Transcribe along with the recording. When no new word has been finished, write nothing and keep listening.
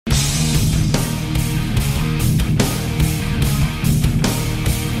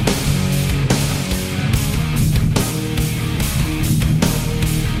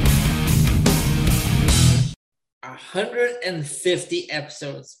150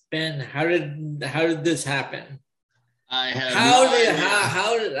 episodes. Ben, how did this happen? I have no idea.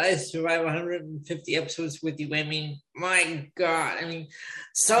 How did I survive 150 episodes with you? I mean, my God. I mean,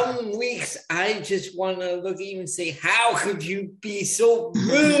 some weeks I just want to look at you and say, how could you be so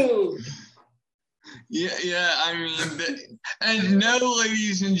rude? Yeah. I mean, and no,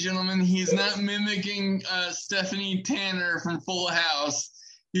 ladies and gentlemen, he's not mimicking Stephanie Tanner from Full House.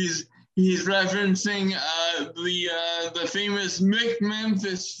 He's referencing the famous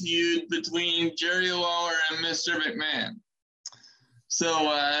McMemphis feud between Jerry Lawler and Mr. McMahon.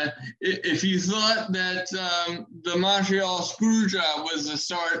 So if you thought that the Montreal Screwjob was the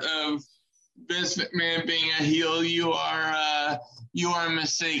start of Vince McMahon being a heel, you are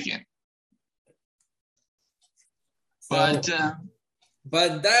mistaken. But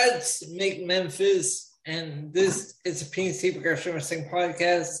that's McMemphis. And this is a PNC Progression Wrestling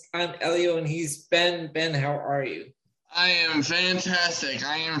Podcast. I'm Elio, and he's Ben. Ben, how are you? I am fantastic.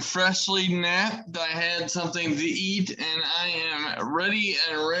 I am freshly napped. I had something to eat, and I am ready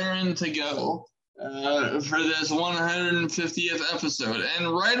and raring to go for this 150th episode.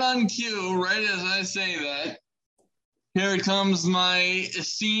 And right on cue, right as I say that, here comes my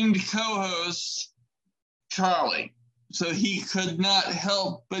esteemed co-host, Charlie. So he could not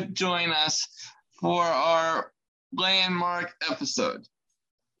help but join us for our landmark episode.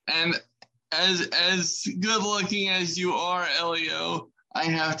 And as good looking as you are, Elio, I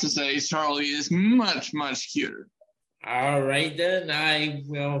have to say Charlie is much, much cuter. All right, then. I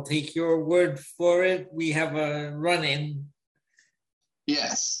will take your word for it. We have a run-in.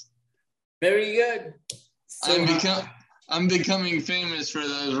 Yes. Very good. So, I'm becoming famous for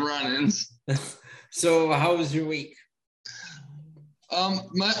those run-ins. So how was your week?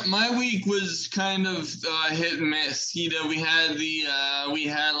 My week was kind of hit and miss. You know, we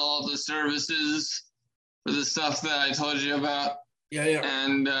had all the services for the stuff that I told you about. Yeah.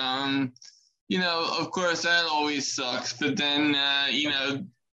 And you know, of course, that always sucks. But then you know,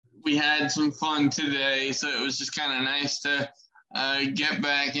 we had some fun today, so it was just kind of nice to get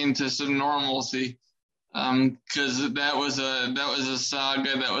back into some normalcy. Because that was a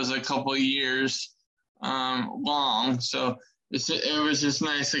saga that was a couple years long. So. It was just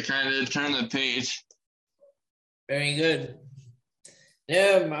nice to kind of turn the page. Very good.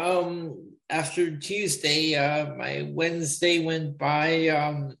 Yeah, after Tuesday, my Wednesday went by.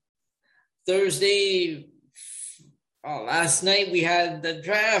 Thursday, last night we had the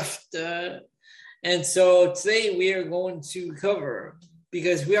draft. And so today we are going to cover,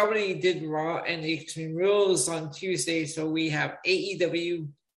 because we already did Raw and the Extreme Rules on Tuesday. So we have AEW,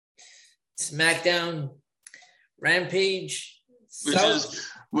 SmackDown, Rampage,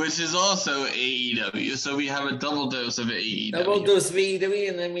 which is also AEW. So we have a double dose of AEW.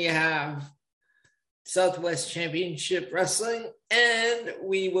 And then we have Southwest Championship Wrestling, and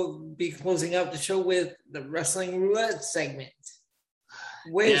we will be closing out the show with the Wrestling Roulette segment,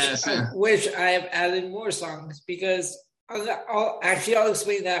 which I have added more songs, because I'll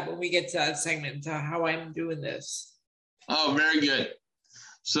explain that when we get to that segment, to how I'm doing this. Oh, very good.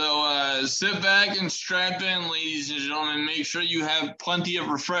 So sit back and strap in, ladies and gentlemen. Make sure you have plenty of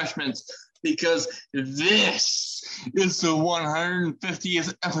refreshments, because this is the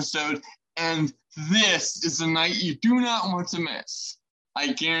 150th episode, and this is the night you do not want to miss.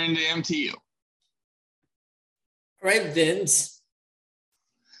 I guarantee you. Right, Vince?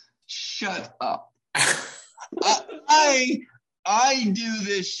 Shut up. I do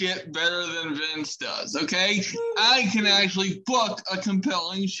this shit better than Vince does, okay? I can actually book a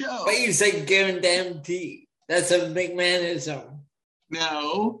compelling show. But you say guarantee. That's a big manism.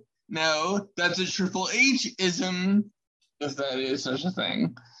 No, that's a Triple H-ism, if that is such a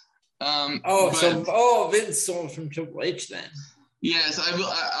thing. Vince stole from Triple H then. Yes,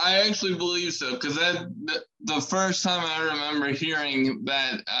 I actually believe so, because the first time I remember hearing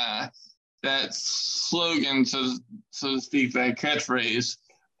that slogan, so to speak, that catchphrase,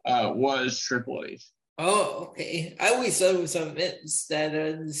 was Triple H. Oh, okay. I always thought it was Vince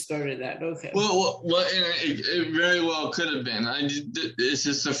that started that. Okay. Well, it very well could have been. It's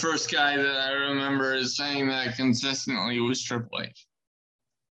just the first guy that I remember is saying that consistently was Triple H.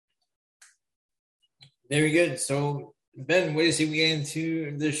 Very good. So, Ben, what do you say we get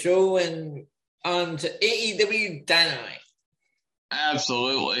into the show and on to AEW Dynamite?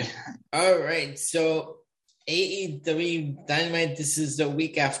 Absolutely. All right. So, AEW Dynamite, this is the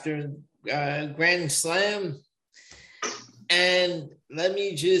week after Grand Slam. And let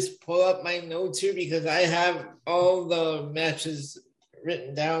me just pull up my notes here, because I have all the matches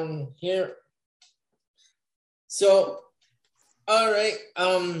written down here. So, All right.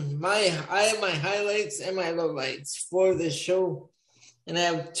 I have my highlights and my lowlights for this show, and I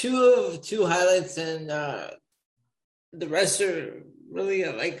have two highlights, and the rest are really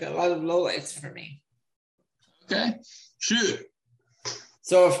like a lot of lowlights for me. Okay, shoot.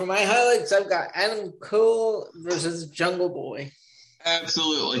 So for my highlights, I've got Adam Cole versus Jungle Boy.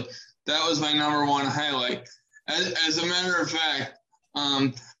 Absolutely, that was my number one highlight. As a matter of fact,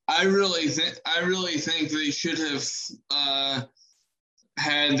 I really think they should have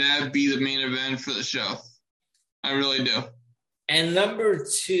had that be the main event for the show. I really do. And number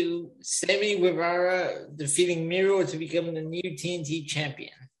two, Sammy Guevara defeating Miro to become the new TNT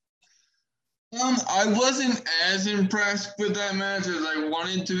champion. I wasn't as impressed with that match as I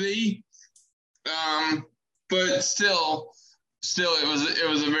wanted to be, but still, it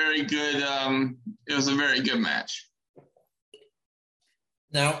was a very good match.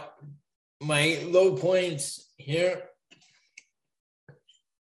 Now, my low points here.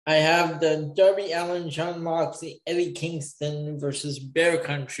 I have the Darby Allin, Jon Moxley, Eddie Kingston versus Bear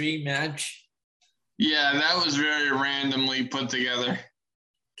Country match. Yeah, that was very randomly put together.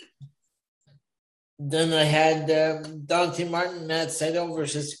 Then I had Dante Martin, Matt Sydal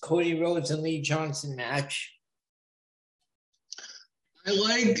versus Cody Rhodes and Lee Johnson match. I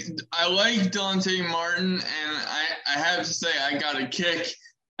like Dante Martin, and I have to say I got a kick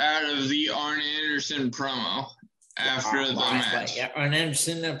out of the Arn Anderson promo after the match. Yeah, Arn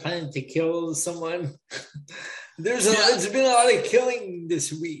Anderson planning to kill someone. There's been a lot of killing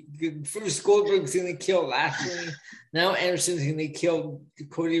this week. First Goldberg's going to kill Lashley. Now Anderson's going to kill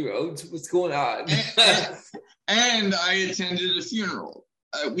Cody Rhodes. What's going on? and I attended a funeral.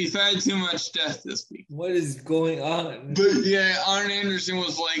 We've had too much death this week. What is going on? But yeah, Arn Anderson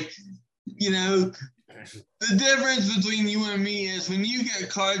was like, the difference between you and me is when you get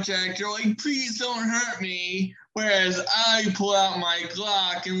carjacked, you're like, please don't hurt me. Whereas I pull out my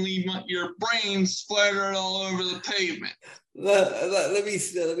Glock and leave your brain splattered all over the pavement. Let me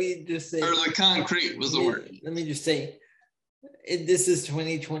just say. Or the concrete was the word. Let me just say, this is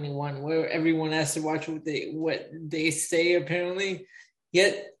 2021, where everyone has to watch what they say. Apparently,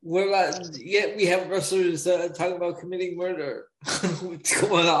 yet we have wrestlers talking about committing murder. What's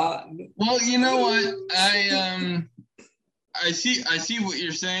going on? Well, you know what? I see what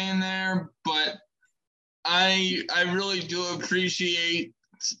you're saying there, but I really do appreciate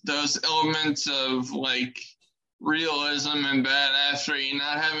those elements of like realism and badassery,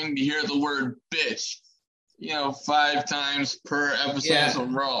 not having to hear the word bitch, 5 times per episode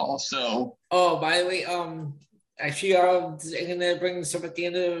of Raw. So. Oh, by the way, actually, I'm gonna bring this up at the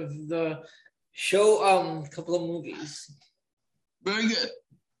end of the show. A couple of movies. Very good.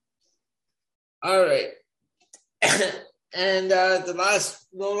 All right, and the last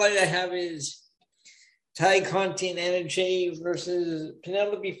low light I have is Ty Conti and Anna Jay versus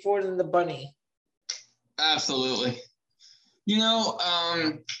Penelope Ford and the Bunny. Absolutely.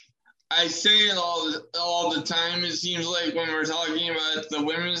 I say it all the time. It seems like when we're talking about the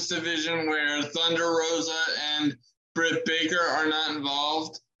women's division where Thunder Rosa and Britt Baker are not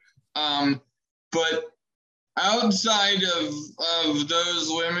involved. But outside of those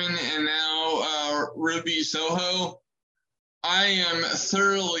women and now Ruby Soho, I am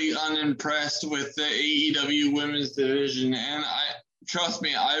thoroughly unimpressed with the AEW women's division, and trust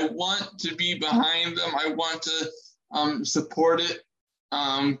me, I want to be behind them. I want to support it.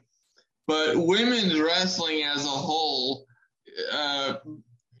 But women's wrestling as a whole,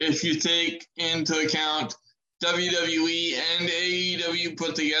 if you take into account WWE and AEW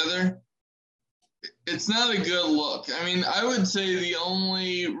put together, it's not a good look. I mean, I would say the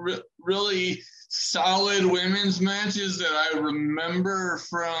only really solid women's matches that I remember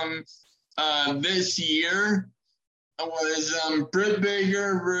from this year was Britt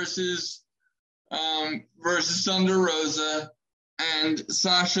Baker versus Thunder Rosa and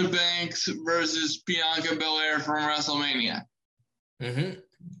Sasha Banks versus Bianca Belair from WrestleMania. Mm-hmm.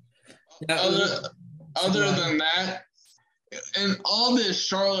 Other than that, and all this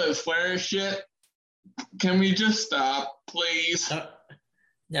Charlotte Flair shit, can we just stop, please?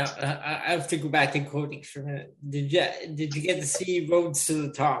 Now, I have to go back to quoting for a minute. Did you get to see Roads to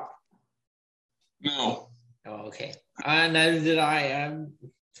the Top? No. Oh, okay. Neither did I.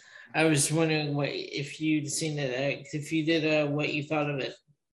 I was wondering if you'd seen it. If you did, what you thought of it.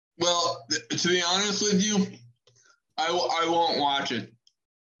 Well, to be honest with you, I won't watch it.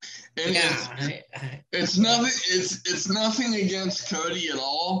 And it's nothing. It's nothing against Cody at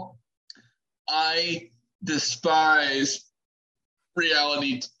all. I despise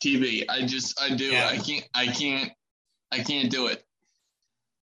reality TV. I do. Yeah. I can't do it.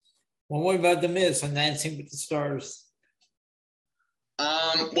 Well, what about The Miz on Dancing with the Stars?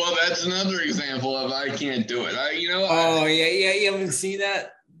 Well, that's another example of I can't do it. Oh, yeah, you haven't seen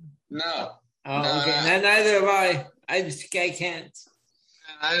that? No. Oh, No, okay. no. Neither have I. I can't.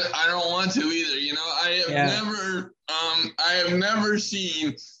 I don't want to either. I have never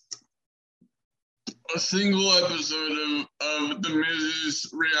seen a single episode of the Mrs.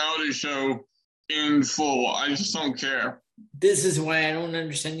 reality show in full. I just don't care. This is why I don't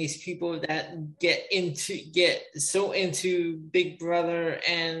understand these people that get so into Big Brother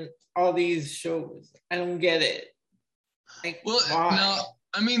and all these shows. I don't get it. Like, Well, why? no,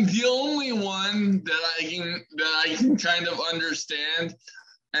 I mean the only one that I can kind of understand,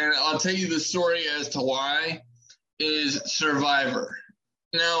 and I'll tell you the story as to why, is Survivor.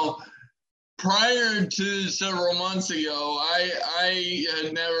 Now, prior to several months ago, I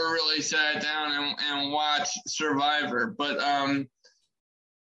had never really sat down and watched Survivor, but a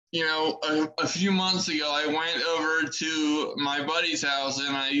few months ago, I went over to my buddy's house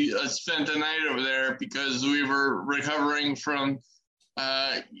and I spent the night over there because we were recovering from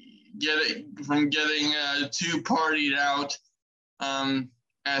getting too partied out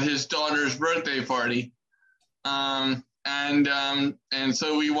at his daughter's birthday party. And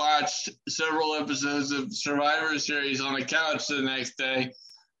so we watched several episodes of Survivor Series on the couch the next day,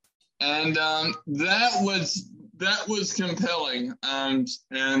 and that was compelling.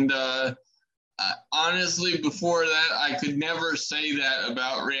 Honestly, before that, I could never say that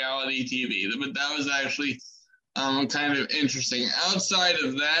about reality TV, but that was actually kind of interesting. Outside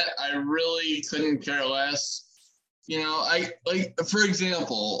of that, I really couldn't care less. For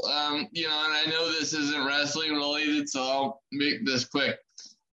example, and I know this isn't wrestling related, so I'll make this quick.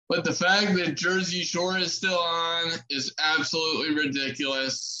 But the fact that Jersey Shore is still on is absolutely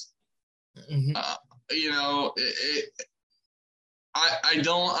ridiculous. Mm-hmm. I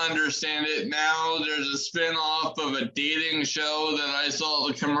don't understand it. Now there's a spin-off of a dating show that I saw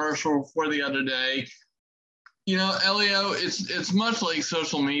the commercial for the other day. Elio, it's much like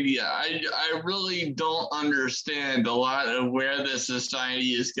social media. I really don't understand a lot of where this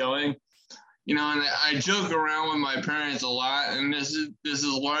society is going. And I joke around with my parents a lot, and this is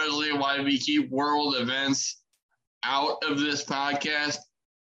largely why we keep world events out of this podcast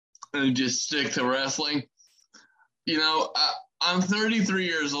and just stick to wrestling. I'm 33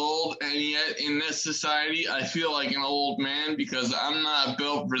 years old, and yet in this society, I feel like an old man because I'm not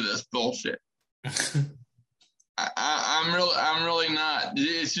built for this bullshit. I'm really not.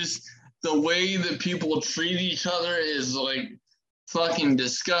 It's just the way that people treat each other is like fucking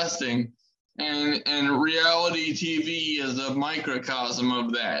disgusting, and reality TV is a microcosm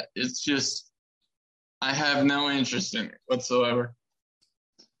of that. It's just I have no interest in it whatsoever.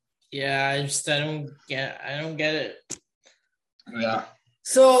 Yeah, I don't get it. Yeah.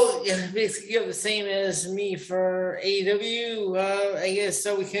 So yeah, basically you're the same as me for AEW. I guess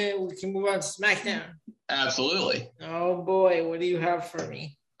so. We can move on to SmackDown. Absolutely. Oh boy, what do you have for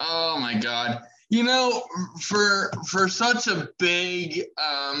me? Oh my God! For such a big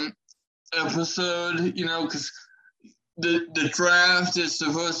episode, because the draft is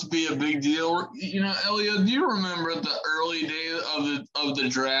supposed to be a big deal. Elliot, do you remember the early days of the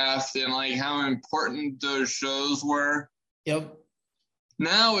draft and like how important those shows were? Yep.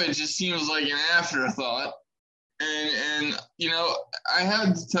 Now it just seems like an afterthought, and I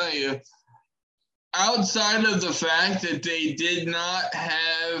have to tell you, outside of the fact that they did not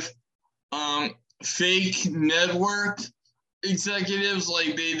have fake network executives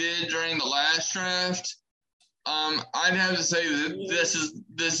like they did during the last draft, I'd have to say that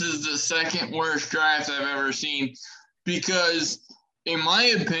this is the second worst draft I've ever seen, because in my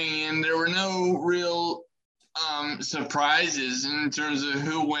opinion there were no real surprises in terms of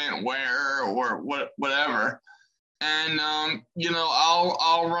who went where or whatever. And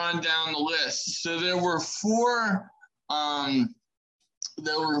I'll run down the list. So there were four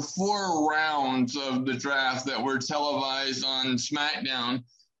rounds of the draft that were televised on SmackDown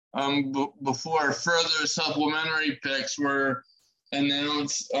before further supplementary picks were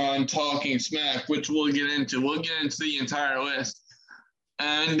announced on Talking Smack, which we'll get into. We'll get into the entire list.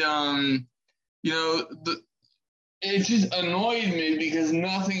 And it just annoyed me because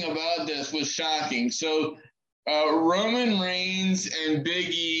nothing about this was shocking. So Roman Reigns and Big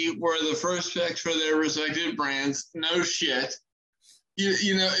E were the first picks for their respective brands. No shit. It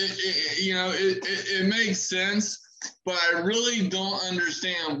makes sense, but I really don't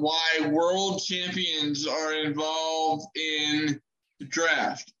understand why world champions are involved in the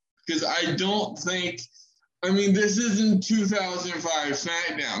draft. Because I don't think, this isn't 2005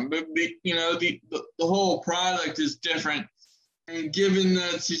 SmackDown, but the whole product is different. And given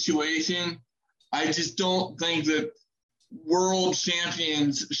that situation, I just don't think that world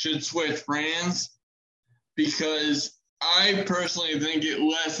champions should switch brands, because I personally think it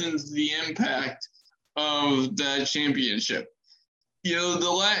lessens the impact of the championship. You know, the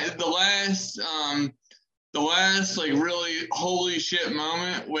last like really holy shit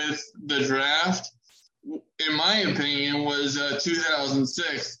moment with the draft, in my opinion, was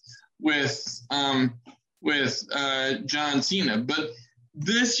 2006 with John Cena. But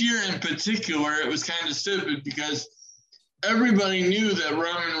this year in particular, it was kind of stupid because everybody knew that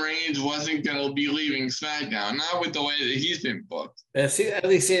Roman Reigns wasn't going to be leaving SmackDown, not with the way that he's been booked. At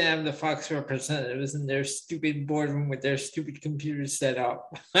least they have the Fox representatives in their stupid boardroom with their stupid computers set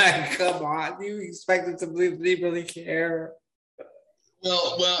up. Come on, you expect them to really care?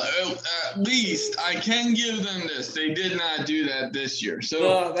 Well, at least I can give them this. They did not do that this year. So,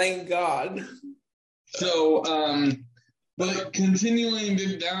 oh, thank God. So, but continuing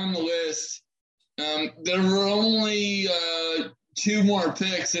down the list, there were only 2 more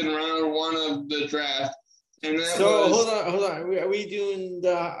picks in round 1 of the draft, and that hold on. Are we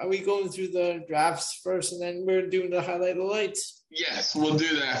going through the drafts first, and then we're doing the highlights? Yes, we'll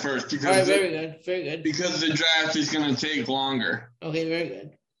do that first because all right, very good. Because the draft is going to take longer. Okay, very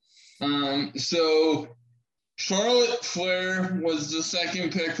good. So Charlotte Flair was the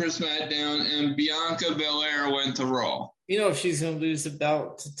second pick for SmackDown, and Bianca Belair went to Raw. You know if she's going to lose the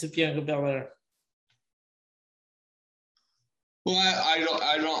belt to Bianca Belair. Well, I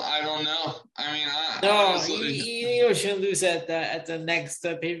don't know. I mean, honestly, you know she'll lose at the next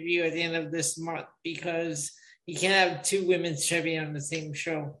pay-per-view at the end of this month, because you can't have 2 women's champions on the same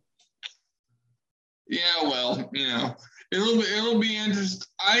show. Yeah, well, you know, it'll be interesting.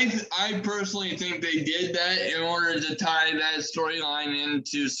 I personally think they did that in order to tie that storyline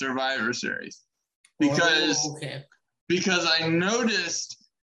into Survivor Series, because I noticed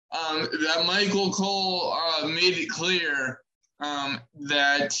that Michael Cole made it clear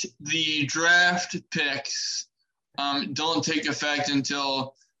that the draft picks don't take effect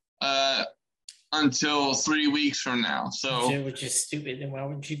until 3 weeks from now. So, which is stupid. And why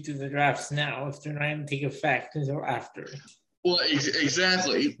would you do the drafts now if they're not going to take effect until after? Well,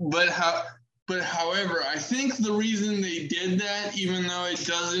 exactly. But however, I think the reason they did that, even though it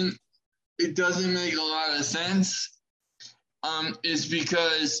doesn't make a lot of sense, is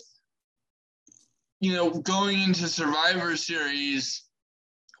because, you know, going into Survivor Series,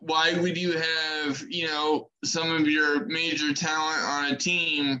 why would you have, you know, some of your major talent on a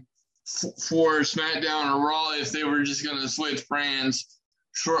team for SmackDown or Raw if they were just going to switch brands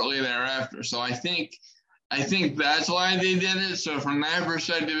shortly thereafter? So I think that's why they did it. So from that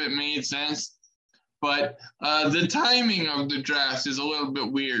perspective, it made sense. But the timing of the draft is a little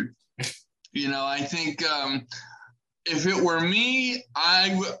bit weird. You know, I think if it were me,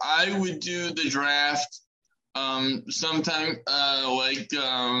 I would do the draft sometime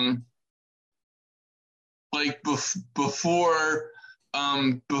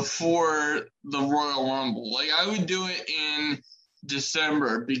before the Royal Rumble. Like, I would do it in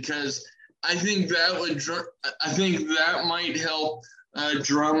December, because I think that might help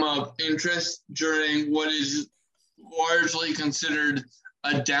drum up interest during what is largely considered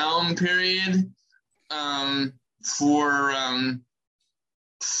a down period for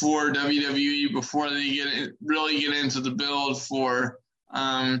WWE before they really get into the build for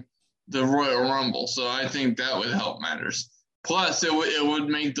the Royal Rumble. So I think that would help matters. Plus, it would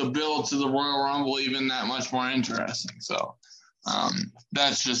make the build to the Royal Rumble even that much more interesting. So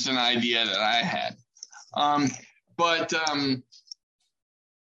that's just an idea that I had. But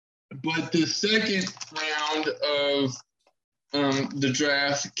the second round of the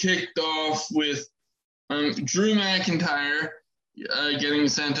draft kicked off with Drew McIntyre getting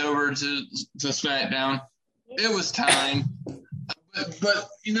sent over to SmackDown. It was time. But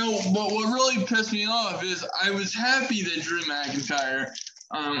you know, what really pissed me off is I was happy that Drew McIntyre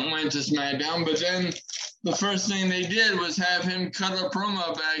went to SmackDown, but then the first thing they did was have him cut a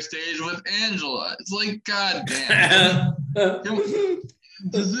promo backstage with Angela. It's like, God damn.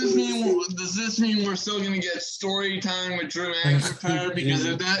 Does this mean we're still going to get story time with Drew McIntyre? Because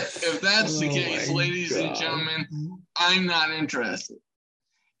if that's the case, ladies and gentlemen, I'm not interested.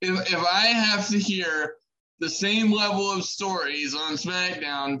 If I have to hear the same level of stories on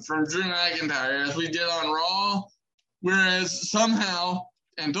SmackDown from Drew McIntyre as we did on Raw, whereas somehow,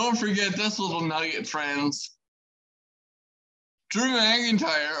 and don't forget this little nugget, friends, Drew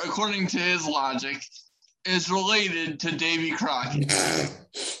McIntyre, according to his logic, is related to Davy Crockett.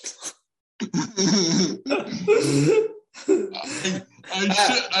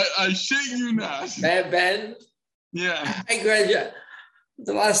 I shit you not. Ben? Yeah. I graduate.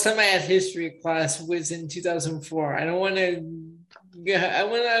 The last time I had history class was in 2004. I don't want to. I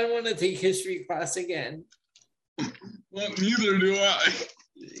don't want to take history class again. Well, neither do I.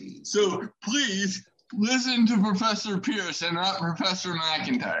 So please listen to Professor Pierce and not Professor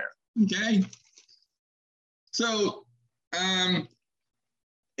McIntyre. Okay. So, and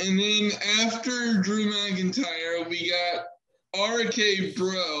then after Drew McIntyre, we got RK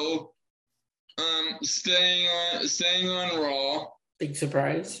Bro, staying on Raw. Big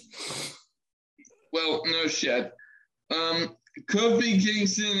surprise. Well, no shit. Kofi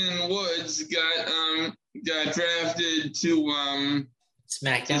Kingston and Woods got drafted to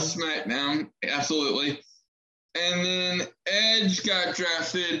SmackDown, absolutely. And then Edge got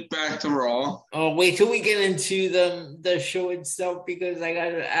drafted back to Raw. Oh, wait till we get into the show itself, because I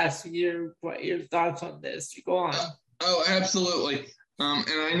gotta ask you your thoughts on this. Go on. Oh, absolutely. And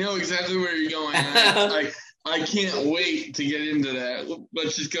I know exactly where you're going. I can't wait to get into that.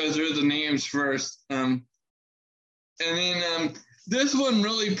 Let's just go through the names first. And then this one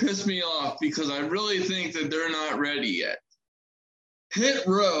really pissed me off because I really think that they're not ready yet. Hit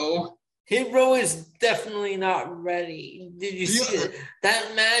Row is definitely not ready. Did you see it?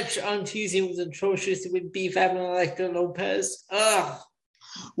 That match on Tuesday was atrocious with Beef having Elektra Lopez. Ugh.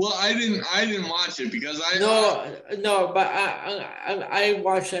 Well, I didn't watch it because but I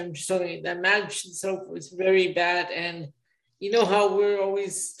watched it. I'm just telling you, that match itself was very bad. And you know how we're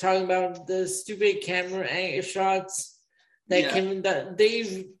always talking about the stupid camera angle shots that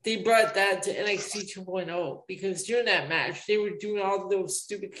they brought that to NXT 2.0, because during that match they were doing all those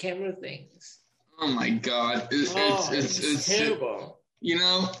stupid camera things. Oh my God, it's terrible. You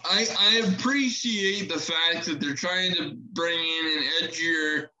know, I appreciate the fact that they're trying to bring in an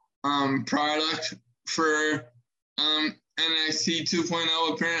edgier product for NXT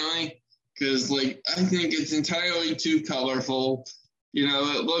 2.0 apparently, because like I think it's entirely too colorful. You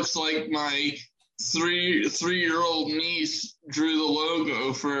know, it looks like my three-year-old niece drew the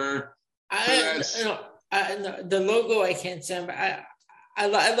logo for that. The logo I can't stand, but I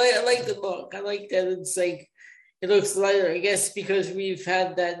like the look. I like that it's like. It looks lighter, I guess, because we've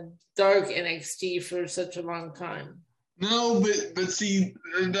had that dark NXT for such a long time. No, but see,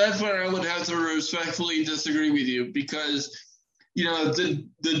 that's where I would have to respectfully disagree with you, because you know the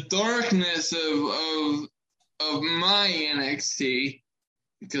darkness of my NXT,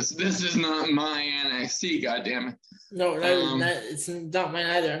 because this is not my NXT, goddammit. No, it's not mine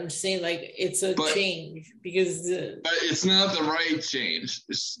either. I'm just saying, like, it's a change because. But it's not the right change.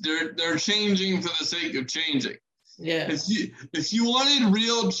 They're changing for the sake of changing. Yeah. If you wanted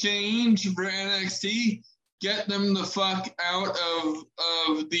real change for NXT, get them the fuck out of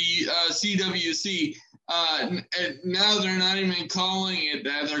the CWC. And now they're not even calling it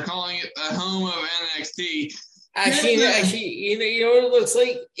that. They're calling it the home of NXT. Actually, you know what it looks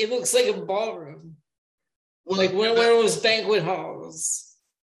like? It looks like a ballroom. Well, like when it was banquet halls.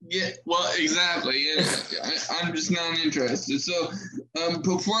 Yeah, well, exactly. I'm just not interested. So,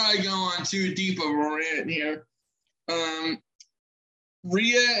 before I go on too deep of a rant here,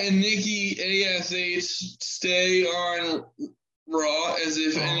 Rhea and Nikki ASH stay on Raw as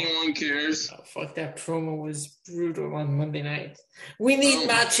if anyone cares. Oh, fuck, that promo was brutal on Monday night. We need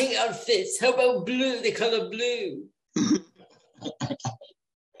matching outfits. How about blue? The color blue.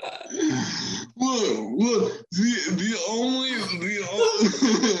 Look, the only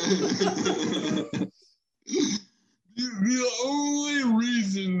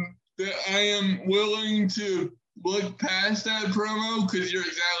reason that I am willing to look past that promo, because you're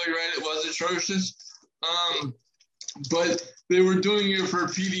exactly right, it was atrocious. But they were doing it for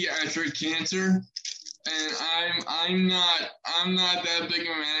pediatric cancer, and I'm not that big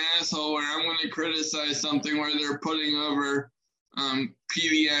of an asshole where I'm going to criticize something where they're putting over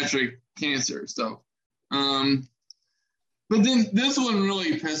pediatric cancer. So, but then this one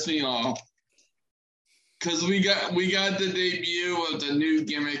really pissed me off, because we got the debut of the new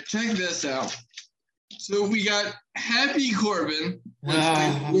gimmick. Check this out. So we got Happy Corbin,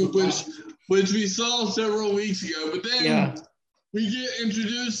 which we saw several weeks ago, but then we get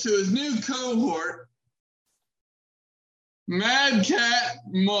introduced to his new cohort, Madcap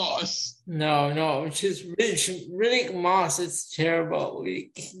Moss. No, it's just Riddick Moss. It's terrible.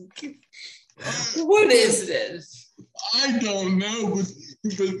 What is this? I don't know,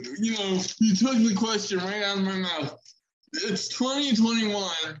 but you know, you took the question right out of my mouth. It's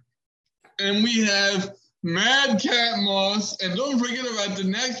 2021, and we have Madcap Moss, and don't forget about the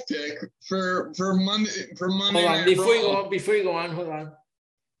next pick for Monday. Hold on, before you go on, hold on.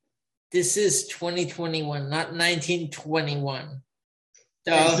 This is 2021, not 1921.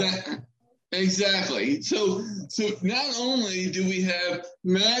 Exactly. So not only do we have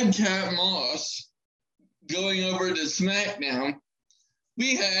Madcap Moss going over to SmackDown,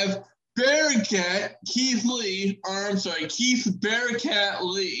 we have Keith Bearcat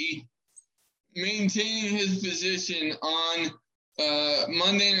Lee maintaining his position on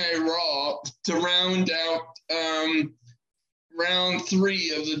Monday Night Raw to round out round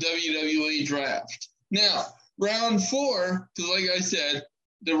 3 of the WWE draft. Now, round 4, because like I said,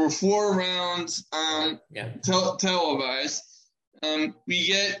 there were 4 rounds televised. We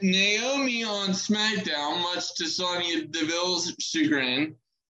get Naomi on SmackDown, much to Sonya Deville's chagrin.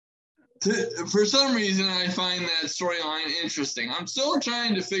 For some reason, I find that storyline interesting. I'm still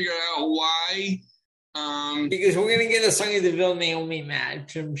trying to figure out why. Because we're gonna get a Sonya Deville Naomi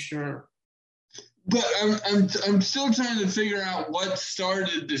match, I'm sure. But I'm still trying to figure out what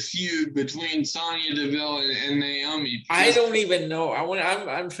started the feud between Sonya Deville and Naomi. I don't even know.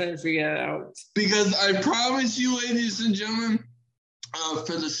 I'm trying to figure that out. Because I promise you, ladies and gentlemen,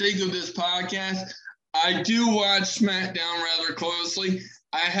 for the sake of this podcast, I do watch SmackDown rather closely.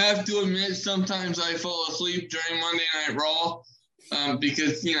 I have to admit, sometimes I fall asleep during Monday Night Raw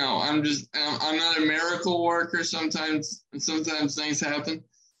because I'm not a miracle worker. Sometimes things happen.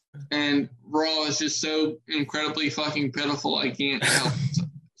 And Raw is just so incredibly fucking pitiful, I can't help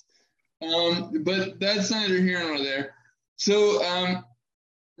it. But that's neither here nor there. So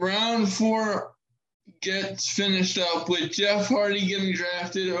round 4 gets finished up with Jeff Hardy getting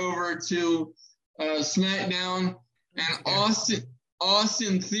drafted over to SmackDown and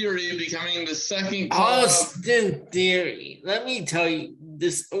Austin Theory becoming the second call-up. Austin Theory. Let me tell you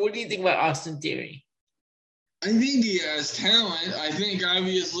this. What do you think about Austin Theory? I think he has talent. I think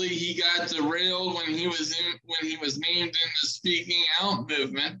obviously he got derailed when he was named in the Speaking Out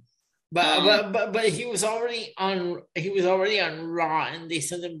movement. But he was already on Raw and they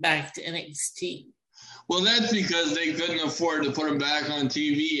sent him back to NXT. Well, that's because they couldn't afford to put him back on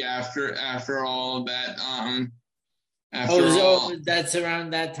TV after all of that. That's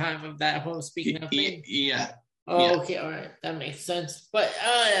around that time of that whole Speaking Out thing. Yeah. Okay, all right, that makes sense. But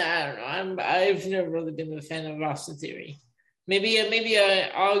I don't know. I've never really been a fan of Austin Theory. Maybe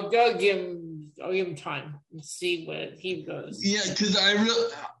I'll give him time and see what he does. Yeah, because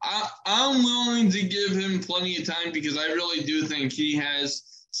I'm willing to give him plenty of time because I really do think he has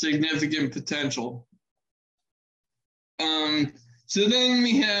significant potential. So then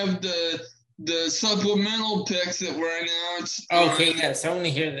we have the supplemental picks that were announced. Okay, yes, I want to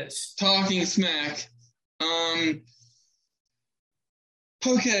hear this. Talking Smack.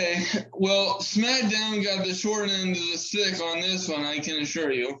 Okay, well, SmackDown got the short end of the stick on this one, I can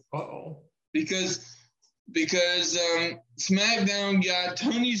assure you. Uh-oh. Because SmackDown got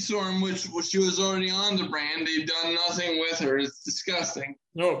Toni Storm, which she was already on the brand. They've done nothing with her. It's disgusting.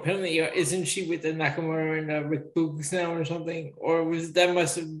 No, apparently, isn't she with the Nakamura and Rick Boogs now or something? Or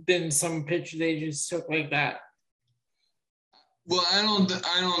must have been some picture they just took like that? Well, I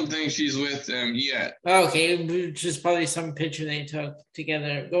don't think she's with them yet. Okay, just probably some picture they took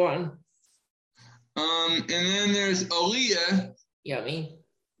together. Go on. And then there's Aaliyah. Yummy.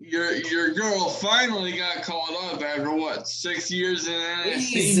 Your girl finally got called up after 6 years in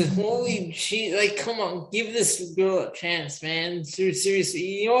NXT. Holy shit! Like, come on, give this girl a chance, man. Seriously,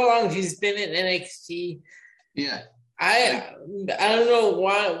 you know how long she's been in NXT? Yeah. I don't know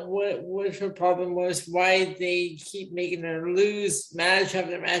what her problem was. Why they keep making her lose match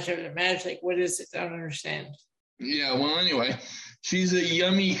after match after match? Like, what is it? I don't understand. Yeah. Well, anyway, she's a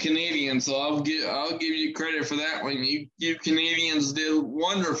yummy Canadian, so I'll give you credit for that one. You Canadians did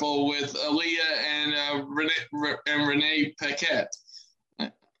wonderful with Aaliyah and Renee Paquette.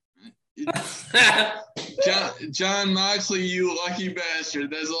 John Moxley, you lucky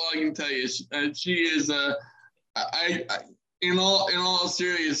bastard. That's all I can tell you. She is in all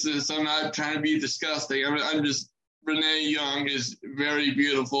seriousness, I'm not trying to be disgusting. I'm just, Renee Young is very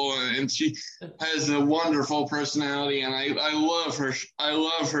beautiful and she has a wonderful personality and I love her. I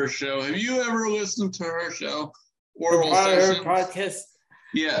love her show. Have you ever listened to her show? Her podcast?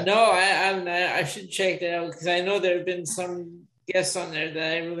 Yeah. No, I should check that out because I know there have been some guests on there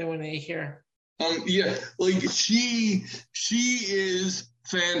that I really want to hear. Yeah, like she is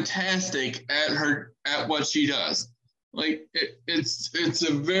fantastic at what she does. Like it's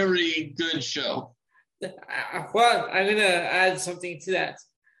a very good show. Well, I'm gonna add something to that.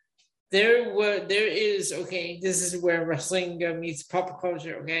 There is this is where wrestling meets pop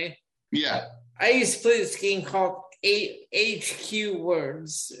culture. Okay. Yeah. I used to play this game called HQ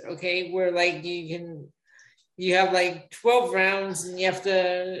Words. Okay, where like you have like 12 rounds and you have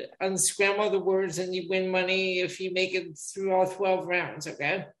to unscramble the words and you win money if you make it through all 12 rounds.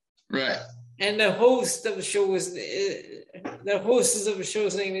 Okay. Right. And the host of the show was the hostess of the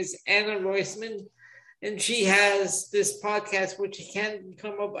show's name is Anna Roisman, and she has this podcast which I can't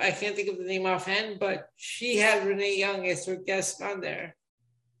think of the name offhand, but she had Renee Young as her guest on there.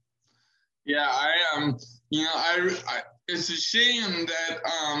 Yeah, I it's a shame that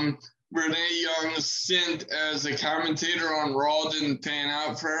Renee Young's stint as a commentator on Raw didn't pan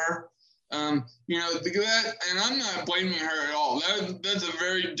out for her. That, and I'm not blaming her at all. That's a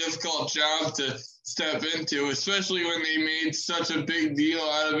very difficult job to step into, especially when they made such a big deal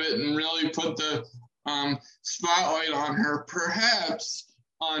out of it and really put the spotlight on her, perhaps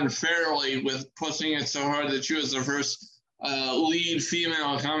unfairly, with pushing it so hard that she was the first lead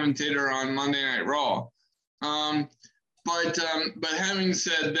female commentator on Monday Night Raw. But having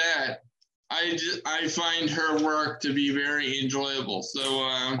said that, I find her work to be very enjoyable. So,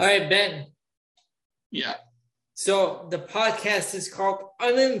 all right, Ben. Yeah. So the podcast is called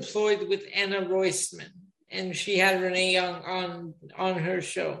Unemployed with Anna Roisman, and she had Renee Young on her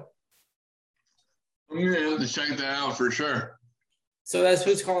show. I'm gonna have to check that out for sure. So that's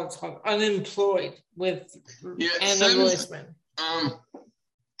what it's called. It's called Unemployed with Anna Roisman.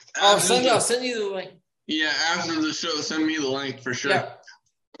 I'll send you the link. Yeah, after the show, send me the link for sure.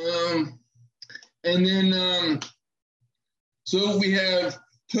 Yeah. And then, so we have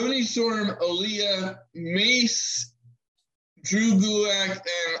Tony Storm, Aaliyah, Mace, Drew Gulak,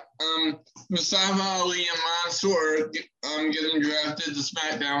 and Mustafa Ali and Mansoor getting drafted to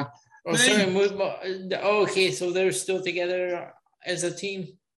SmackDown. Okay, so they're still together as a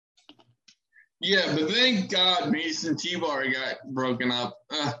team? Yeah, but thank God Mace and T-Bar got broken up.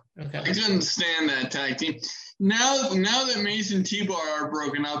 Okay. I couldn't stand that tag team. Now that Mace and T-Bar are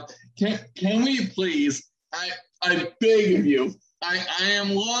broken up, can we please, I beg of you, I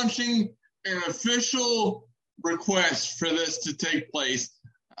am launching an official request for this to take place.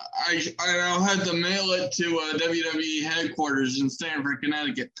 I'll have to mail it to WWE headquarters in Stamford,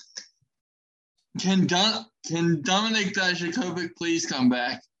 Connecticut. Can Dominik Dijakovic please come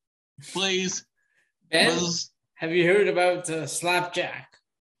back? Please. Ben, have you heard about Slapjack?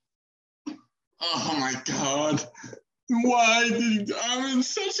 Oh my God. Why I'm in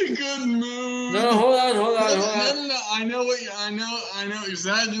such a good mood. No, hold on. No. I know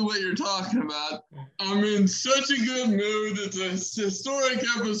exactly what you're talking about. I'm in such a good mood. It's a historic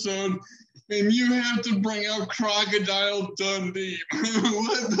episode, and you have to bring up Crocodile Dundee.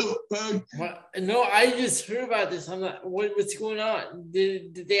 What the fuck? What? No, I just heard about this. I'm not. What's going on?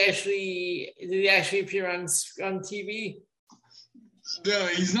 Did they actually appear on TV? No,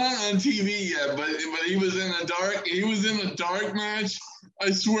 he's not on TV yet, but he was in a dark match.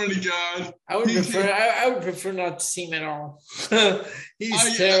 I swear to God. I would prefer not to see him at all.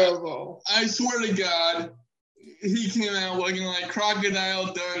 He's terrible. I swear to God, he came out looking like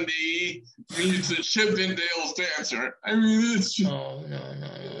Crocodile Dundee. He's a Chippendales dancer. I mean, it's just... Oh, no.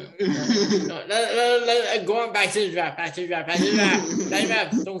 Go on, back to the draft.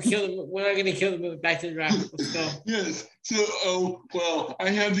 Don't kill the... We're not going to kill the move. Back to the draft. Let's go. Yes. So,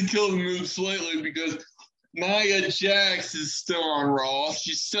 I had to kill the move slightly because Nia Jax is still on Raw.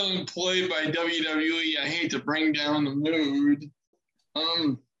 She's still employed by WWE. I hate to bring down the mood.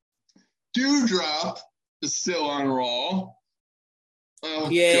 Doudrop is still on Raw. Oh,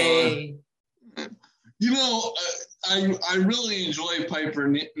 yay. God. I really enjoy Piper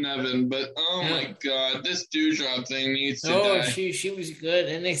Niven, but my God, this Doudrop thing needs to die. She was good.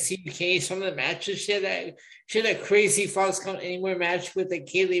 NXT UK, some of the matches, she had a crazy Falls Count Anywhere match with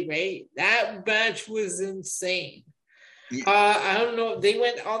Kaylee Ray. That match was insane. Yeah. I don't know. They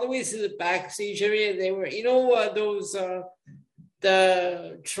went all the way to the backstage area. They were, those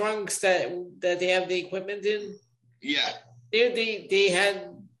the trunks that they have the equipment in. Yeah.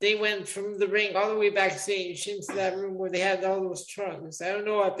 They went from the ring all the way backstage into that room where they had all those trunks. I don't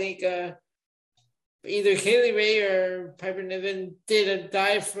know. I think either Kaylee Ray or Piper Niven did a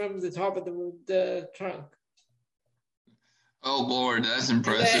dive from the top of the trunk. Oh Lord, that's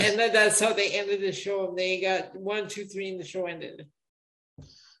impressive. And that's how they ended the show. They got 1, 2, 3, and the show ended.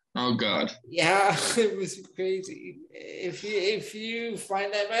 Oh God. Yeah, it was crazy. If you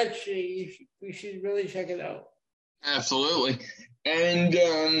find that match, we should really check it out. Absolutely. And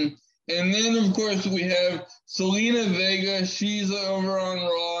then of course we have Zelina Vega. She's over on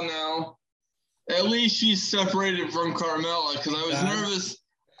Raw now. At least she's separated from Carmella because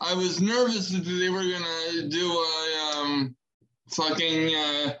I was nervous that they were gonna do a fucking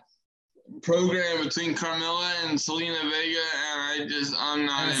program between Carmella and Zelina Vega, and I'm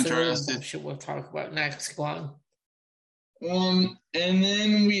not interested. We'll talk about next one. And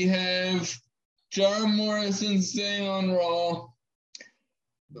then we have John Morrison staying on Raw.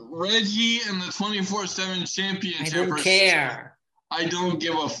 Reggie and the 24/7 championship. I don't care. I don't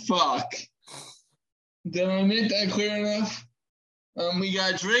give a fuck. Did I make that clear enough? We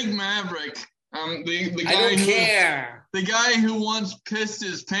got Drake Maverick. The guy I don't care. The guy who once pissed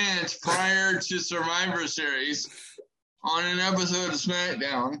his pants prior to Survivor Series on an episode of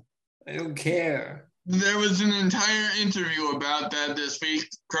SmackDown. I don't care. There was an entire interview about that this week,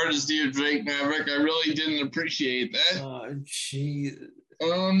 courtesy of Drake Maverick. I really didn't appreciate that. Oh, jeez.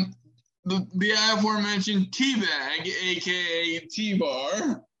 The aforementioned Teabag, aka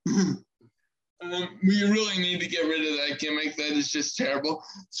T-Bar. We really need to get rid of that gimmick. That is just terrible.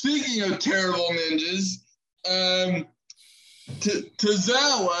 Speaking of terrible ninjas,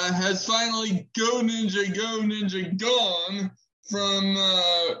 Tozawa has finally go ninja gone from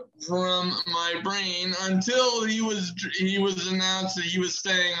my brain until he was announced that he was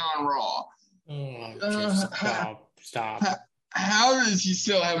staying on Raw. Stop. How does he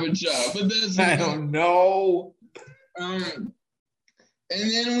still have a job? But that's I don't know. And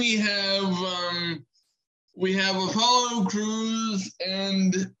then we have Apollo Crews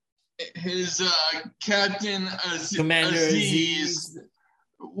and his Captain Commander Aziz.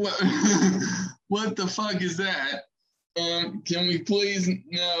 What the fuck is that? Can we please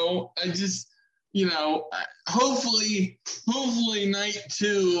no? I just, hopefully night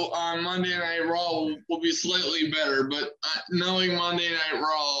 2 on Monday Night Raw will be slightly better, but knowing Monday Night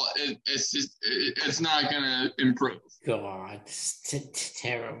Raw, it's not gonna improve. God, it's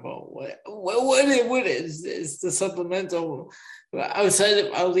terrible. What is this? The supplemental outside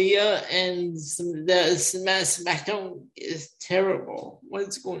of Aliyah and the SmackDown is terrible.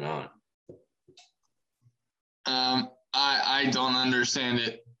 What's going on? I don't understand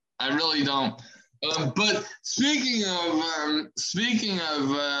it. I really don't. But speaking of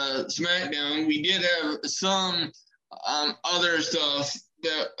SmackDown, we did have some other stuff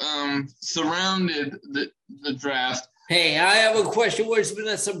that surrounded the draft. Hey, I have a question. Where's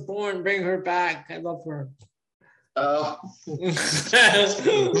Vanessa Bourne? Bring her back. I love her. Damn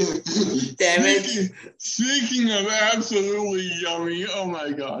it. Speaking of absolutely yummy, oh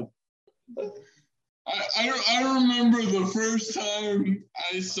my God. I remember the first time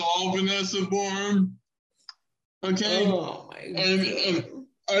I saw Vanessa Bourne. Okay? Oh my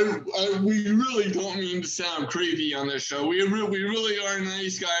God. We really don't mean to sound creepy on this show. We really are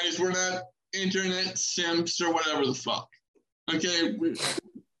nice guys. We're not internet simps or whatever the fuck. Okay?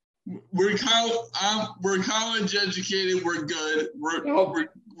 We're college educated. We're good.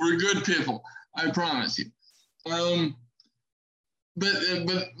 We're good people. I promise you. But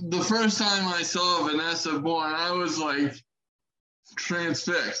the first time I saw Vanessa Bourne, I was like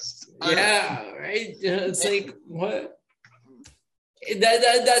transfixed. Yeah, right. It's like what?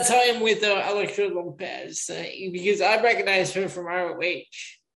 That's how I am with Elektra Lopez because I recognize her from ROH.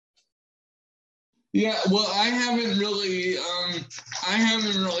 Yeah, well, I haven't really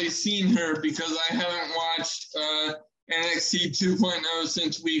seen her because I haven't watched NXT 2.0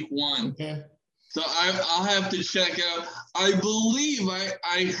 since week 1. Yeah. So I'll have to check out. I believe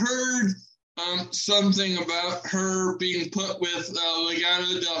I heard something about her being put with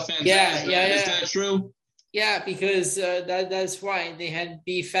Legado del Fantasma. Yeah. Is that true? Yeah, because that's why they had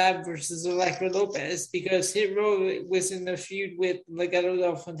B-Fab versus Elektra Lopez because Hit Row was in a feud with Legado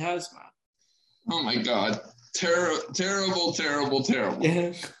del Fantasma. Oh my God! Terrible.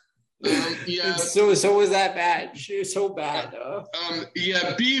 Yeah. Yeah. So was that bad? She was so bad.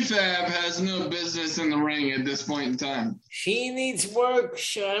 Yeah, B-Fab has no business in the ring at this point in time. She needs work.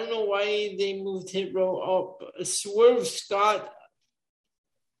 I don't know why they moved Hit Row up. Swerve Scott,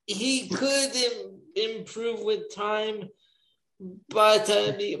 he could improve with time, but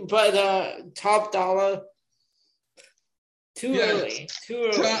Top Dollar. Too early.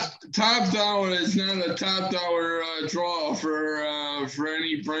 Top Dollar is not a top dollar draw for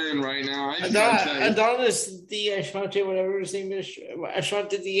any brand right now. Adonis the Ashante, whatever his name is,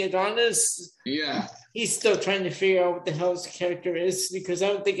 Ashante the Adonis. Yeah, he's still trying to figure out what the hell his character is because I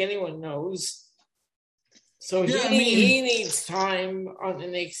don't think anyone knows. So he needs time on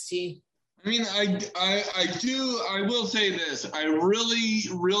NXT. I mean, I will say this. I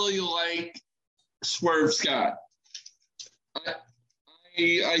really like Swerve Scott.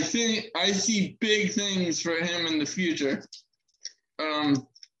 I think I see big things for him in the future. Now,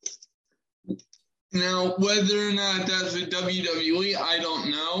 whether or not that's with WWE, I don't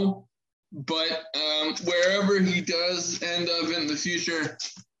know. But wherever he does end up in the future,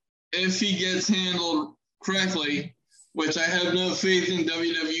 if he gets handled correctly, which I have no faith in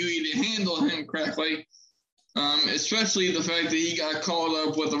WWE to handle him correctly, especially the fact that he got called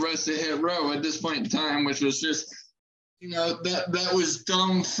up with the rest of Hit Row at this point in time, which was just that was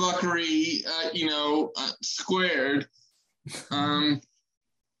dumb fuckery, squared.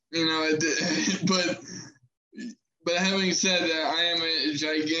 But having said that, I am a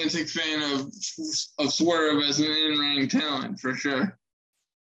gigantic fan of Swerve as an in-ring talent for sure.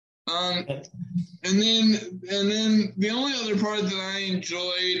 And then the only other part that I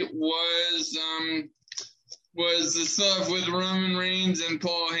enjoyed was the stuff with Roman Reigns and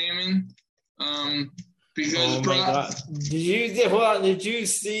Paul Heyman. Because oh my God. Did you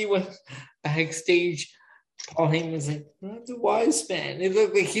see what backstage Paul Heyman was like, I'm the wise man? It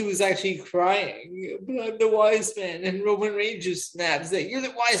looked like he was actually crying, but I'm the wise man. And Roman Reigns just snaps like, you're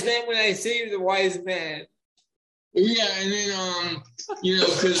the wise man when I say you're the wise man. Yeah, and then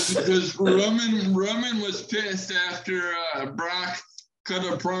because Roman was pissed after Brock cut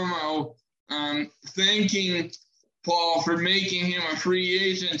a promo thanking Paul for making him a free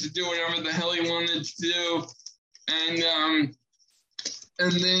agent to do whatever the hell he wanted to do, and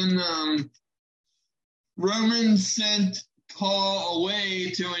then Roman sent Paul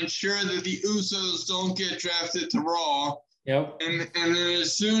away to ensure that the Usos don't get drafted to Raw. Yep. And then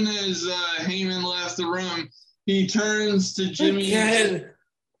as soon as Heyman left the room, he turns to Jimmy.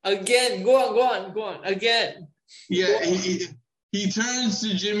 Again. Go on. Again. Yeah, he turns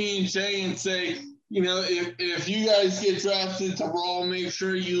to Jimmy and Jay and say, if you guys get drafted to Raw, make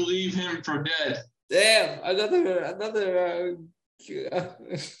sure you leave him for dead. Damn, another.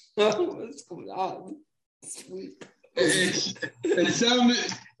 What's going on? It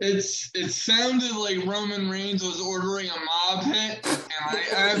sounded like Roman Reigns was ordering a mob hit, and I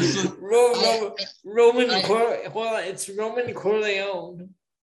absolutely it's Roman Corleone.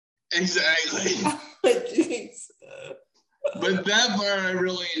 Exactly. Jeez. But that part I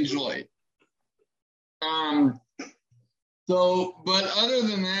really enjoyed. But other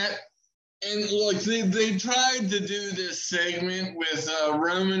than that, and look, they tried to do this segment with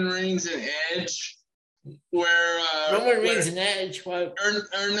Roman Reigns and Edge, where Roman Reigns and Edge, what?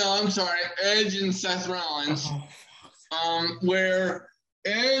 Edge and Seth Rollins, where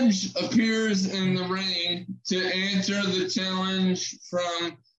Edge appears in the ring to answer the challenge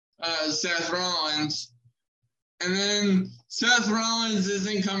from Seth Rollins, and then Seth Rollins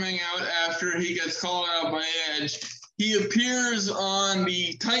isn't coming out after he gets called out by Edge. He appears on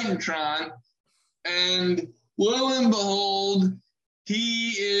the Titantron, and lo and behold,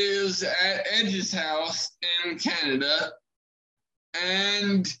 he is at Edge's house in Canada,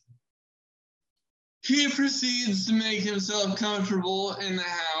 and he proceeds to make himself comfortable in the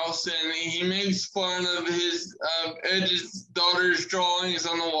house, and he makes fun of Edge's daughter's drawings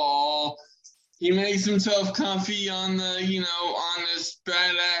on the wall. He makes himself comfy on on this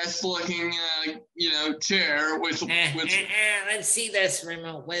badass looking, chair. Which let's see this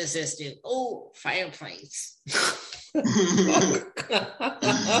remote. What does this do? Oh, fireplace. But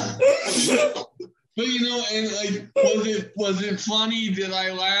was it funny? Did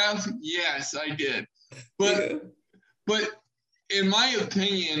I laugh? Yes, I did. But in my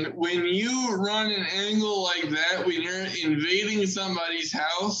opinion, when you run an angle like that, when you're invading somebody's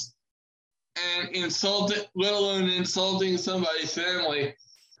house and let alone insulting somebody's family,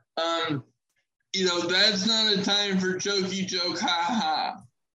 that's not a time for jokey joke, ha ha.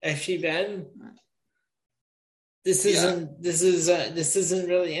 Actually, Ben, this isn't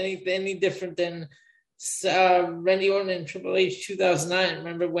really any different than Randy Orton and Triple H 2009.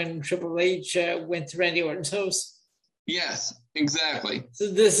 Remember when Triple H went to Randy Orton's house? Yes, exactly. So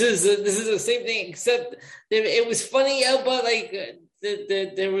this is the same thing, except it was funny, but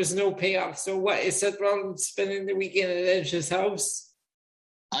there was no payoff. So what is Seth Rollins spending the weekend at Edge's house?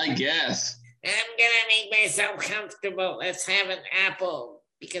 I guess. I'm gonna make myself comfortable. Let's have an apple,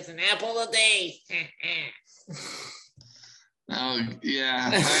 because an apple a day. Oh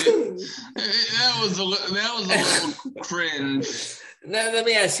yeah, that was a little cringe. Now let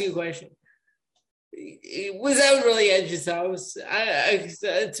me ask you a question. Was that really Edge's house?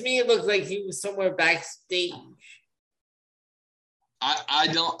 To me, it looked like he was somewhere backstage. I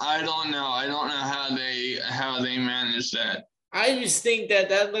don't know. I don't know how they managed that. I just think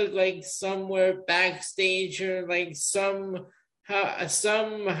that looked like somewhere backstage, or like some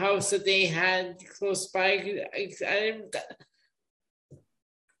house that they had close by. Is that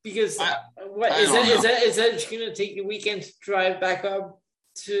going to take the weekend to drive back up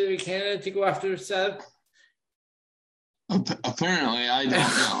to Canada to go after Seth? Apparently, I don't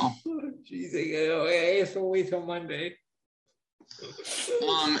know. Jeez, I guess we'll wait till Monday.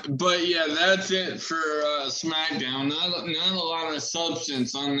 But yeah, that's it for SmackDown. Not a lot of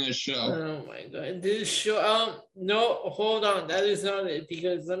substance on this show. Oh my God, this show. No, hold on, that is not it.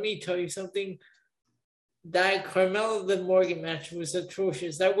 Because let me tell you something. that Carmelo the Morgan match was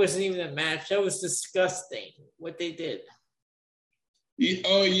atrocious. That wasn't even a match. That was disgusting what they did.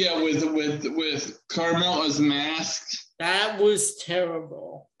 Oh yeah, with Carmelo's mask. That was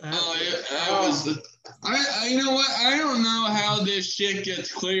terrible. You know what? I don't know how this shit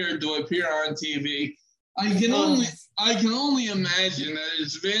gets cleared to appear on TV. I can only imagine that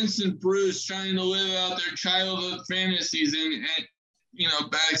it's Vince and Bruce trying to live out their childhood fantasies and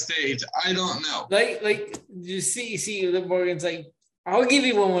backstage. I don't know. Like you see the Morgan's like, I'll give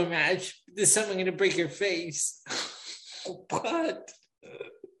you one more match. This time I'm gonna break your face. What?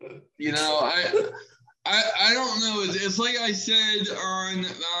 I don't know. It's like I said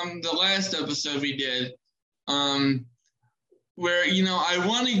on the last episode we did, where I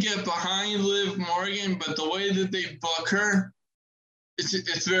want to get behind Liv Morgan, but the way that they book her,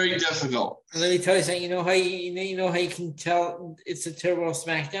 it's very difficult. And let me tell you something. You know how you can tell it's a terrible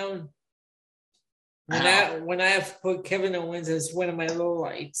SmackDown when I have put Kevin Owens as one of my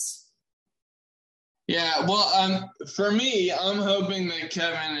lowlights. Yeah, well, for me, I'm hoping that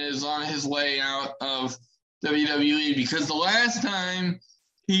Kevin is on his way out of WWE because the last time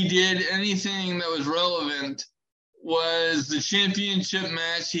he did anything that was relevant was the championship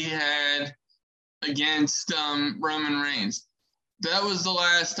match he had against Roman Reigns. That was the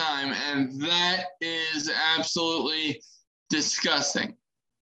last time, and that is absolutely disgusting.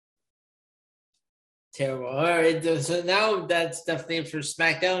 Terrible. All right, so now that's definitely it for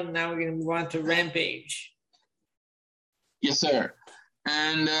SmackDown. Now we're going to move on to Rampage. Yes, sir.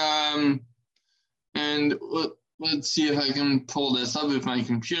 And let's see if I can pull this up if my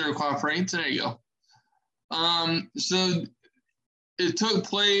computer cooperates. There you go. So it took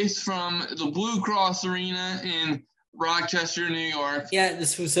place from the Blue Cross Arena in Rochester, New York. Yeah,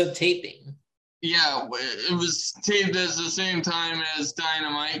 this was a taping. Yeah, it was taped at the same time as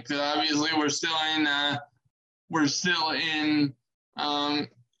Dynamite because obviously we're still in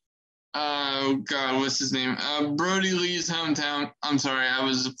oh God, what's his name? Brody Lee's hometown. I'm sorry, I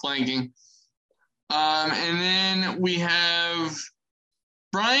was blanking. And then we have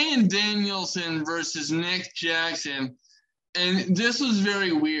Bryan Danielson versus Nick Jackson, and this was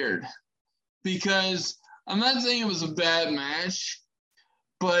very weird because I'm not saying it was a bad match,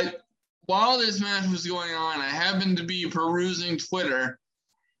 but while this match was going on, I happened to be perusing Twitter,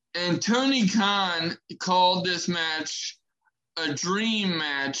 and Tony Khan called this match a dream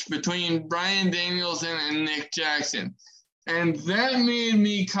match between Bryan Danielson and Nick Jackson. And that made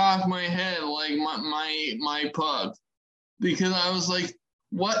me cock my head like my pug. Because I was like,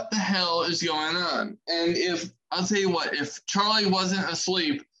 what the hell is going on? And I'll tell you what, if Charlie wasn't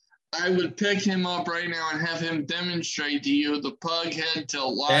asleep, I would pick him up right now and have him demonstrate to you the pug head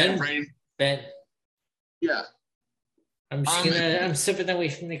tilt live. Ben. Yeah. I'm stepping away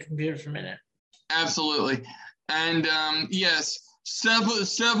from the computer for a minute. Absolutely. And yes, step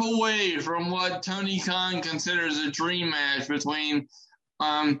away from what Tony Khan considers a dream match between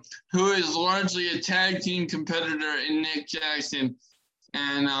who is largely a tag team competitor in Nick Jackson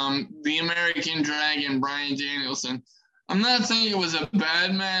and the American Dragon, Bryan Danielson. I'm not saying it was a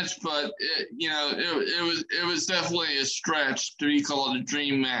bad match, but it was definitely a stretch to be called a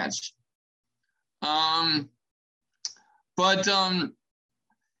dream match.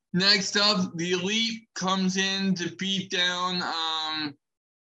 Next up, the Elite comes in to beat down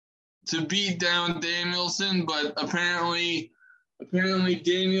Danielson, but apparently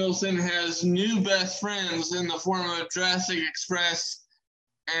Danielson has new best friends in the form of Jurassic Express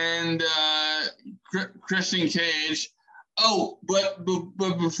and Christian Cage. Oh, but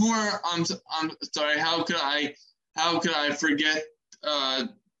before I'm sorry. How could I forget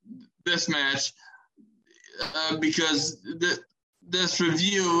this match? Because this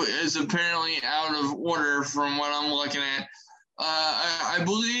review is apparently out of order from what I'm looking at. I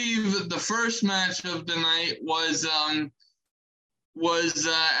believe the first match of the night was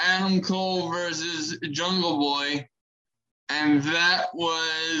Adam Cole versus Jungle Boy, and that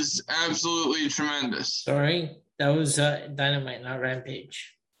was absolutely tremendous. Sorry, that was Dynamite, not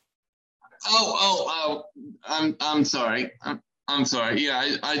Rampage. I'm sorry. I'm sorry.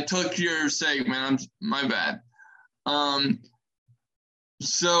 Yeah, I took your segment. My bad.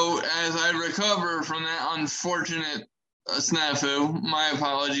 So as I recover from that unfortunate snafu, my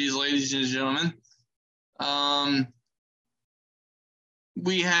apologies, ladies and gentlemen.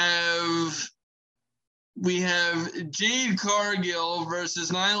 We have Jade Cargill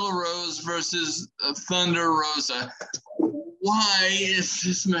versus Nyla Rose versus Thunder Rosa. Why is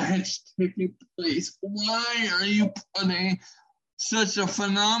this match taking place? Why are you putting such a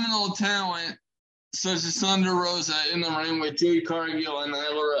phenomenal talent such as Thunder Rosa in the ring with Jade Cargill and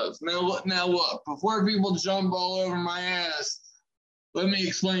Nyla Rose. Now look, before people jump all over my ass, let me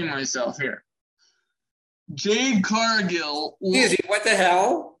explain myself here. Jade Cargill. Excuse me, what the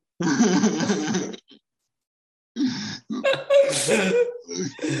hell?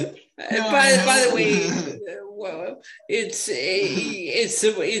 By the way, well, it's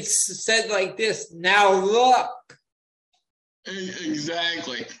said like this. Now look.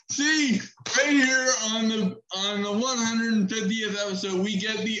 Exactly. See, right here on the 150th episode, we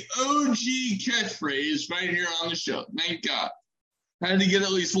get the OG catchphrase right here on the show. Thank God. I had to get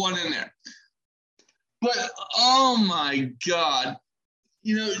at least one in there. But oh my God.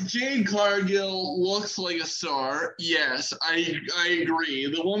 You know, Jade Cargill looks like a star. Yes, I agree.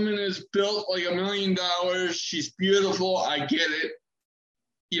 The woman is built like $1 million. She's beautiful. I get it.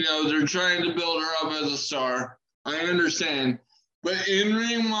 You know, they're trying to build her up as a star. I understand. But in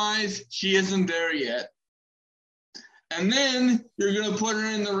ring wise, she isn't there yet. And then you're going to put her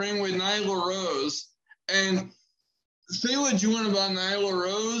in the ring with Nyla Rose. And say what you want about Nyla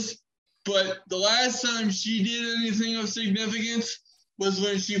Rose, but the last time she did anything of significance was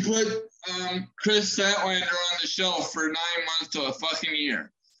when she put Chris Statlander on the shelf for 9 months to a fucking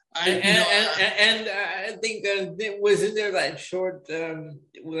year. I think wasn't there that short,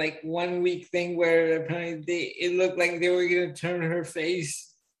 like 1 week thing where apparently it looked like they were going to turn her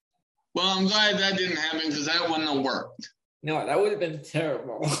face? Well, I'm glad that didn't happen because that wouldn't have worked. No, that would have been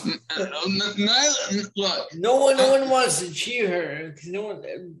terrible. Look, no one wants to cheer her because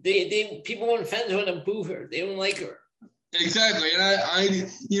people and fans want to boo her. They don't like her. Exactly, and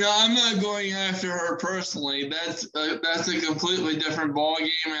I'm not going after her personally. That's a completely different ballgame,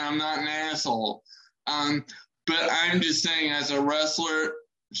 and I'm not an asshole. But I'm just saying, as a wrestler,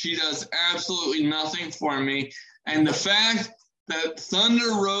 she does absolutely nothing for me. And the fact that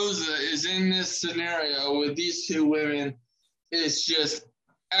Thunder Rosa is in this scenario with these two women is just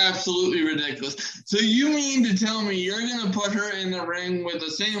absolutely ridiculous. So you mean to tell me you're going to put her in the ring with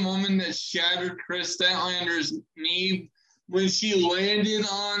the same woman that shattered Chris Statlander's knee when she landed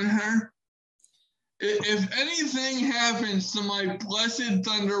on her? If anything happens to my blessed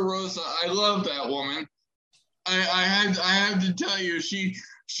Thunder Rosa, I love that woman. I have to tell you, she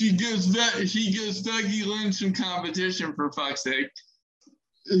gives Becky Lynch some competition, for fuck's sake.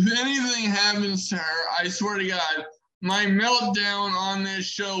 If anything happens to her, I swear to God, my meltdown on this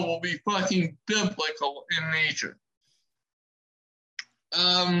show will be fucking biblical in nature.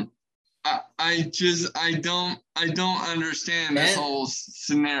 I don't understand this whole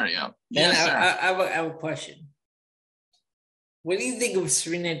scenario. Yes, sir. I have a question. What do you think of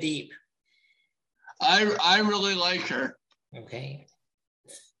Serena Deeb? I really like her. Okay.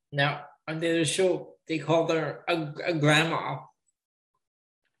 Now, on the other show, they called her a grandma.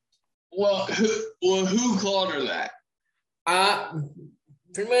 Well, who called her that?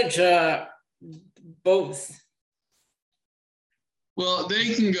 Pretty much both. Well,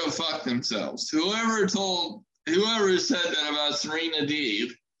 they can go fuck themselves. Whoever said that about Serena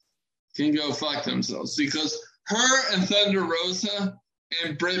Deeb can go fuck themselves, because her and Thunder Rosa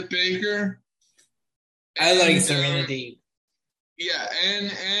and Britt Baker. I like Serena Deeb. Yeah,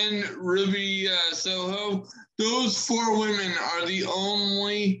 and Ruby Soho. Those four women are the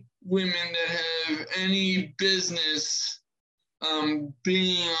only women that have any business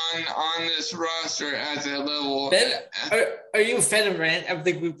being on this roster at that level. Ben, are you a fan of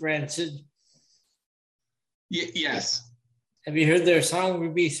the group Rancid? Yes. Have you heard their song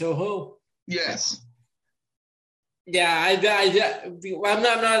Ruby Soho? Yes. Yeah, I'm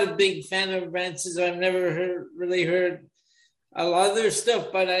not a big fan of Rancid, so I've never really heard a lot of their stuff,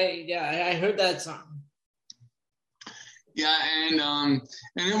 but I heard that song. Yeah, and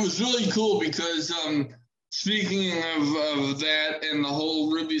it was really cool because speaking of that and the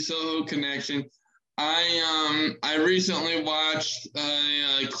whole Ruby Soho connection, I recently watched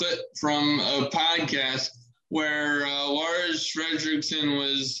a clip from a podcast where Lars Fredrickson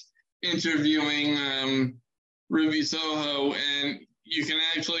was interviewing Ruby Soho, and you can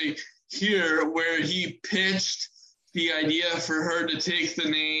actually hear where he pitched the idea for her to take the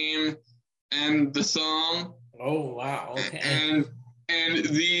name and the song. Oh, wow. Okay. And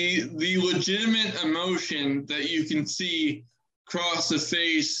the legitimate emotion that you can see across the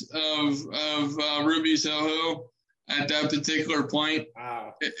face of Ruby Soho at that particular point.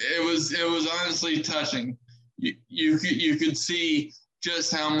 Wow. It was honestly touching. You could see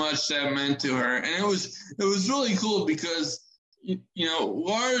just how much that meant to her, and it was really cool because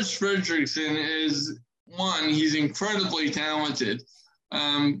Lars Fredrickson is, one, he's incredibly talented,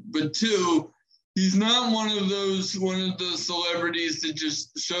 but two, he's not one of those celebrities that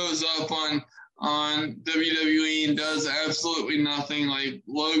just shows up on WWE and does absolutely nothing like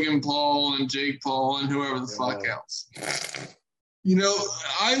Logan Paul and Jake Paul and whoever the fuck else. You know,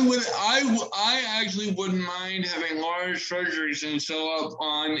 I actually wouldn't mind having Lars Frederiksen show up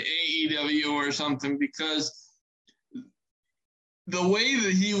on AEW or something, because the way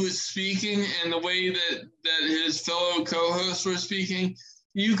that he was speaking and the way that his fellow co-hosts were speaking,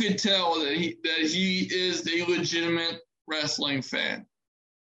 you could tell that he is a legitimate wrestling fan.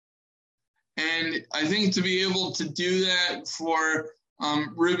 And I think to be able to do that for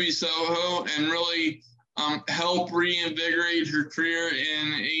Ruby Soho and really help reinvigorate her career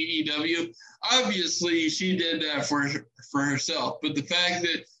in AEW, obviously she did that for herself. But the fact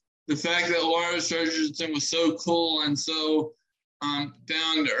that Lars Frederiksen was so cool and so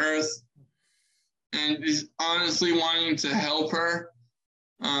down to earth and is honestly wanting to help her,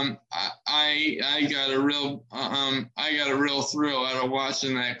 I got a real thrill out of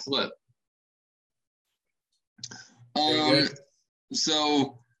watching that clip.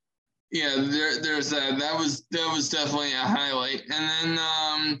 So yeah, there's that. That was definitely a highlight. And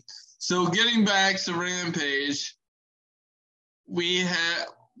then so getting back to Rampage, we have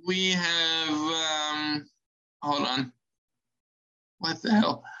hold on. What the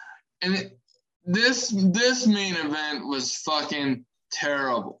hell? And this main event was fucking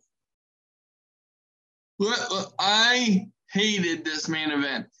terrible. I hated this main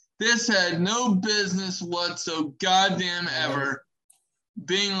event. This had no business whatsoever, goddamn ever,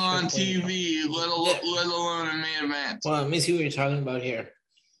 being on TV, let alone a main event. Well, let me see what you're talking about here.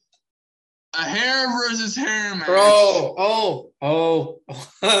 A hair versus hair match. Bro, go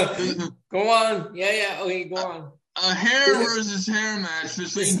on. Yeah, okay, go on. A hair versus hair match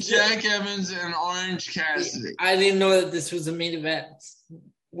between Jack Evans and Orange Cassidy. I didn't know that this was a main event.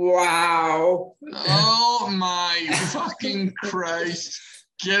 Wow. Oh my fucking Christ.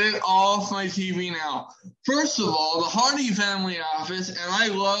 Get it off my TV now. First of all, the Hardy family office, and I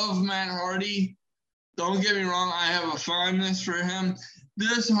love Matt Hardy. Don't get me wrong, I have a fondness for him.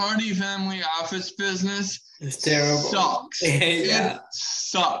 This Hardy family office business is terrible. Sucks. Yeah. It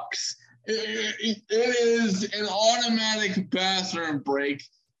sucks. It is an automatic bathroom break.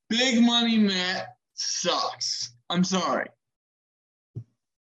 Big Money Matt sucks. I'm sorry.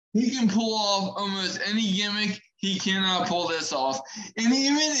 He can pull off almost any gimmick. He cannot pull this off. And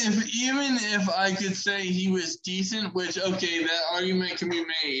even if I could say he was decent, which, okay, that argument can be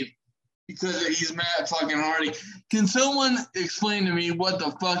made because he's Matt fucking Hardy. Can someone explain to me what the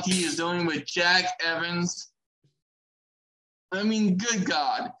fuck he is doing with Jack Evans? I mean, good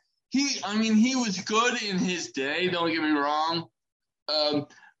God. He was good in his day, don't get me wrong.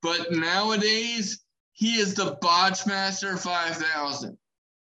 But nowadays, he is the Botchmaster 5000.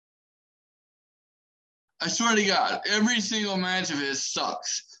 I swear to God, every single match of his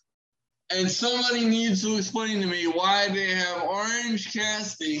sucks. And somebody needs to explain to me why they have Orange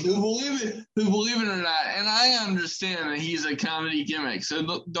Cassidy, who believe it or not, and I understand that he's a comedy gimmick,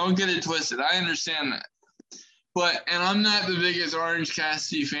 so don't get it twisted. I understand that. And I'm not the biggest Orange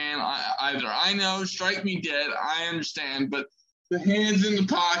Cassidy fan either. I know, strike me dead, I understand, but the hands in the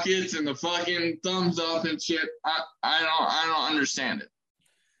pockets and the fucking thumbs up and shit, I don't understand it.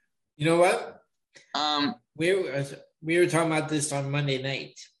 You know what? We were talking about this on Monday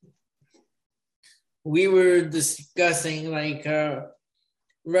night. We were discussing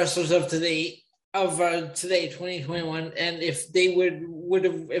wrestlers of today, 2021, and if they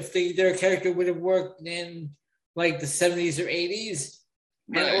their character would have worked in like the 70s or 80s,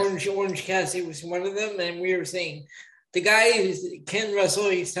 right. And Orange Cassidy was one of them, and we were saying the guy can wrestle,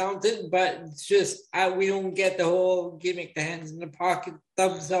 he's talented, but it's just we don't get the whole gimmick, the hands in the pocket,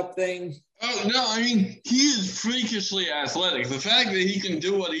 thumbs up thing. Oh, no, I mean, he is freakishly athletic. The fact that he can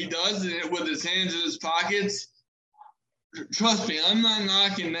do what he does with his hands in his pockets, trust me, I'm not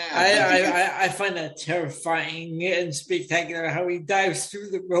knocking that. I find that terrifying and spectacular how he dives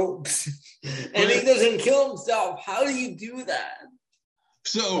through the ropes and he doesn't kill himself. How do you do that?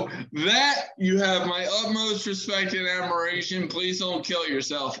 So that you have my utmost respect and admiration. Please don't kill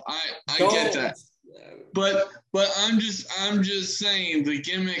yourself. I get that. But I'm just saying the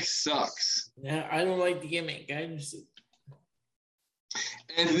gimmick sucks. Yeah, I don't like the gimmick. And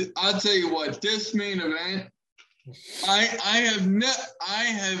I'll tell you what, this main event, I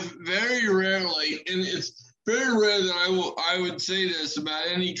have very rarely, and it's very rare that I would say this about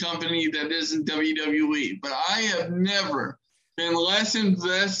any company that isn't WWE, but I have never been less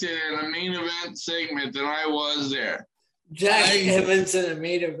invested in a main event segment than I was there. Jack Evans in a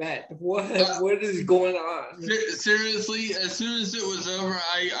main event. What is going on? Seriously, as soon as it was over,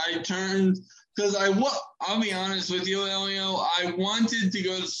 I turned because I'll be honest with you, Elio, I wanted to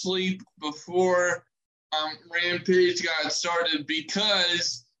go to sleep before Rampage got started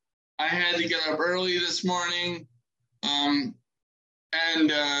because I had to get up early this morning.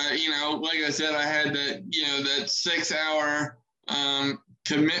 Like I said, I had that 6 hour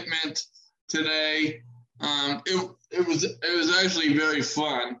commitment today. It was actually very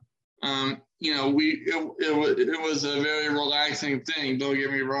fun. It was a very relaxing thing. Don't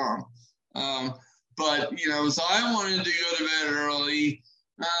get me wrong. So I wanted to go to bed early.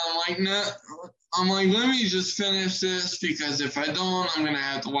 I'm like, let me just finish this because if I don't, I'm gonna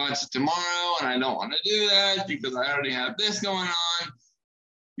have to watch it tomorrow, and I don't want to do that because I already have this going on.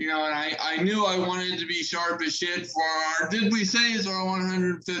 And I knew I wanted to be sharp as shit for our, did we say it's our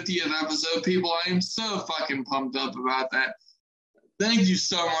 150th episode, people? I am so fucking pumped up about that. Thank you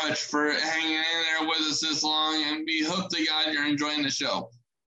so much for hanging in there with us this long, and we hope to God you're enjoying the show.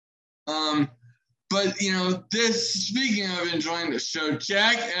 Speaking of enjoying the show,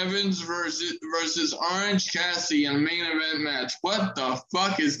 Jack Evans versus Orange Cassidy in a main event match. What the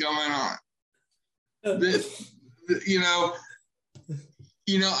fuck is going on? I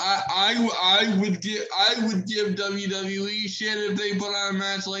would give WWE shit if they put on a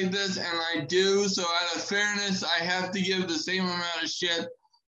match like this, and I do. So out of fairness, I have to give the same amount of shit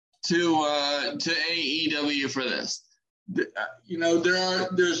to AEW for this.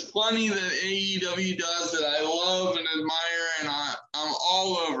 There's plenty that AEW does that I love and admire, and I'm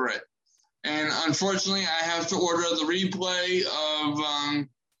all over it. And unfortunately, I have to order the replay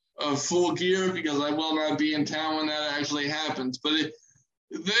of Full Gear because I will not be in town when that actually happens. But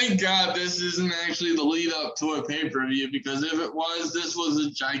thank God this isn't actually the lead up to a pay-per-view, because if it was, this was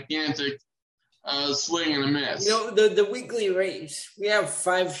a gigantic swing and a miss. The weekly race, we have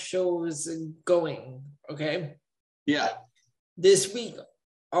 5 shows going, okay? Yeah. This week,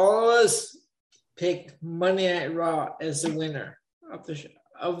 all of us picked Monday Night Raw as the winner of the show,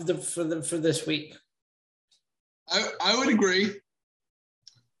 for this week. I would agree.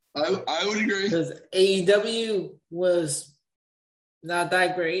 I would agree. Because AEW was not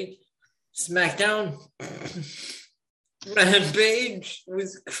that great. SmackDown, Rampage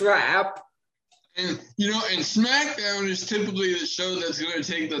was crap. And SmackDown is typically the show that's going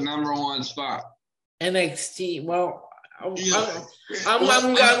to take the number 1 spot. NXT, well, I'm going to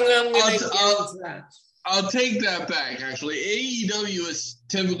get into that. I'll take that back, actually. AEW is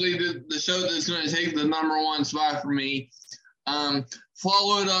typically the show that's going to take the number 1 spot for me,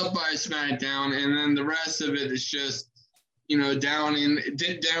 followed up by SmackDown, and then the rest of it is just, down in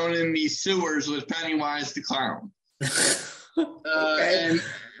the sewers with Pennywise the Clown. Okay.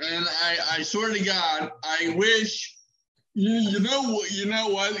 And I swear to God, I wish... You know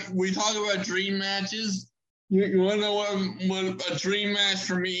what? We talk about dream matches. You want to know what a dream match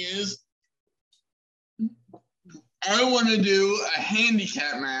for me is? I want to do a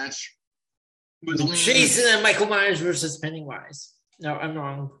handicap match between Jason and Michael Myers versus Pennywise. No, I'm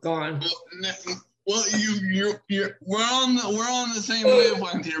wrong. Go on. Well, we're on the same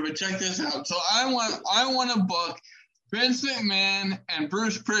wavelength here, but check this out. So I want to book Vince McMahon and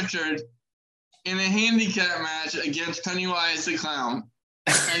Bruce Pritchard in a handicap match against Pennywise the Clown,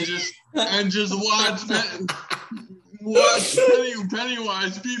 and just watch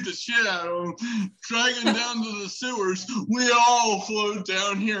Pennywise beat the shit out of him, drag him down to the sewers. We all float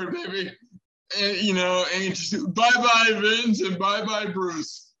down here, baby, and just bye Vince and bye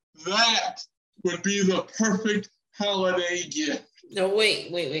Bruce. That would be the perfect holiday gift. No,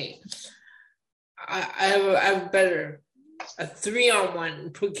 wait. I have better. A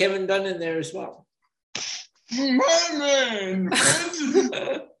 3-on-1. Put Kevin Dunn in there as well. My man!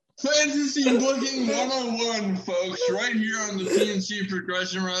 Fantasy Booking 101, folks, right here on the PNC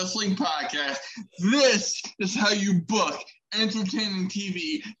Progression Wrestling Podcast. This is how you book entertaining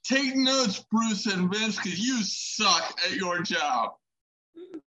TV. Take notes, Bruce and Vince, because you suck at your job.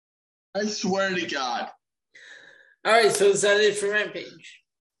 I swear to God. All right, so is that it for Rampage?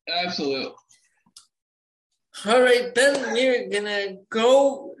 Absolutely. All right, then we're going to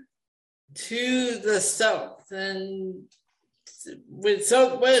go to the South and with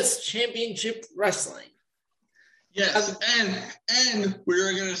Southwest Championship Wrestling. Yes, and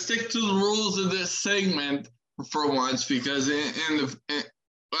we're going to stick to the rules of this segment for once, because in the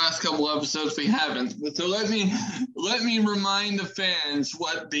last couple episodes we haven't. So let me remind the fans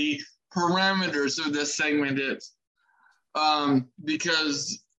what the parameters of this segment is,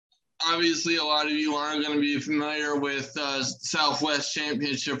 because obviously a lot of you aren't going to be familiar with Southwest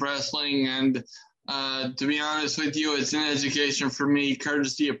Championship Wrestling, and to be honest with you, it's an education for me,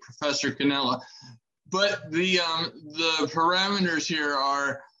 courtesy of Professor Canella. But the parameters here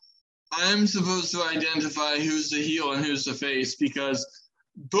are I'm supposed to identify who's the heel and who's the face because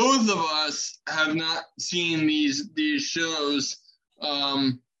both of us have not seen these shows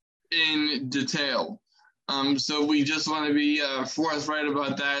in detail. So we just want to be forthright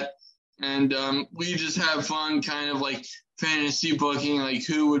about that, and we just have fun, kind of like fantasy booking, like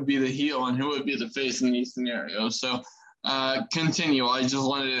who would be the heel and who would be the face in these scenarios. So continue. I just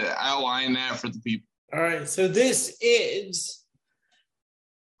wanted to outline that for the people. All right, so this is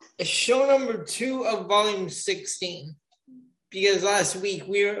show number 2 of volume 16. Because last week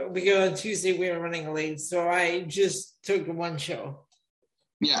on Tuesday we were running late, so I just took one show.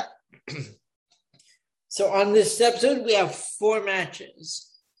 Yeah. So on this episode we have 4 matches.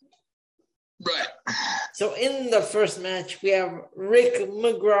 Right. So in the first match we have Rick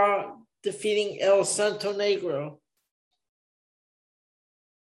McGraw defeating El Santo Negro.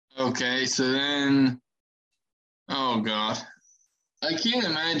 Okay, so then, oh god, I can't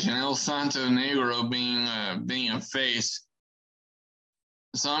imagine El Santo Negro being a face.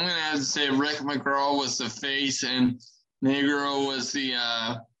 So I'm gonna have to say Rick McGraw was the face and Negro was the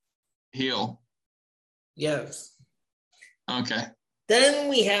heel. Yes. Okay. Then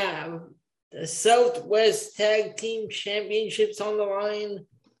we have the Southwest Tag Team Championships on the line.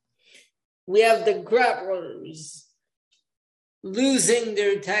 We have the Grapplers losing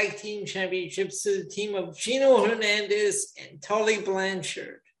their tag team championships to the team of Gino Hernandez and Tully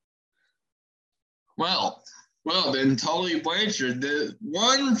Blanchard. Well, then Tully Blanchard, the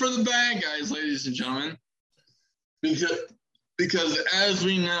one for the bad guys, ladies and gentlemen. Because as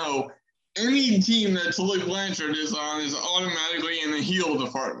we know, any team that Tully Blanchard is on is automatically in the heel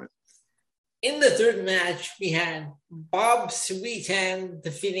department. In the third match, we had Bob Sweetan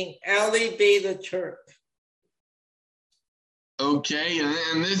defeating Ali Bay the Turk. Okay,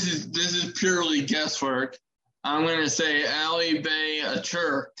 and this is purely guesswork. I'm going to say Ali Bay a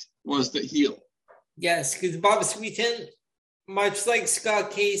Turk was the heel. Yes, because Bob Sweetan, much like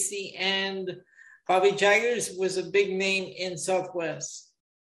Scott Casey and Bobby Jaggers, was a big name in Southwest.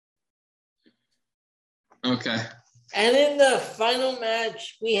 Okay. And in the final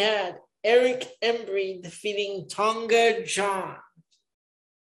match, we had Eric Embry defeating Tonga John.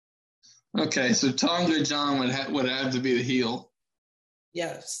 Okay, so Tonga John would have to be the heel.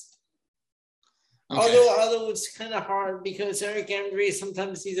 Yes. Okay. Although it's kind of hard because Eric Embry,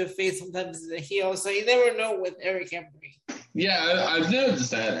 sometimes he's a face, sometimes he's a heel. So you never know with Eric Embry. Yeah, I've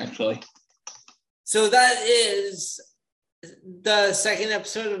noticed that actually. So that is the second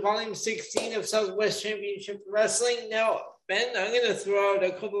episode of Volume 16 of Southwest Championship Wrestling. Now, Ben, I'm going to throw out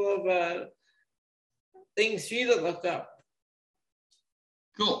a couple of things for you to look up.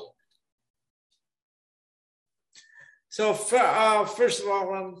 Cool. So, first of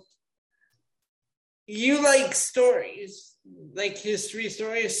all, you like stories, like history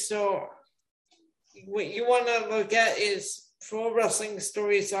stories. So, what you want to look at is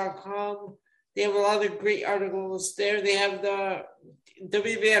ProWrestlingStories.com. They have a lot of great articles there. They have the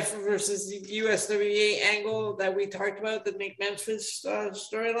WWF versus the USWA angle that we talked about, the McMemphis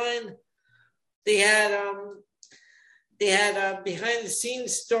storyline. They had a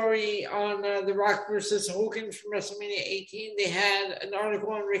behind-the-scenes story on The Rock versus Hogan from WrestleMania 18. They had an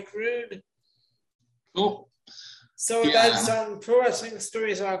article on Rick Rude. Cool. So that's on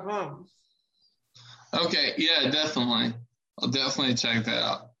ProWrestlingStories.com. Okay, yeah, definitely. I'll definitely check that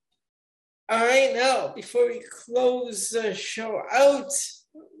out. All right, now, before we close the show out,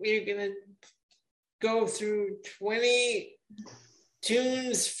 we're going to go through 20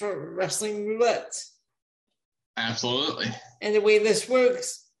 tunes for Wrestling Roulette. Absolutely. And the way this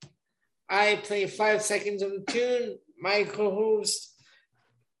works, I play 5 seconds of the tune. My co-host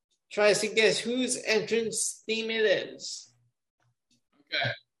tries to guess whose entrance theme it is.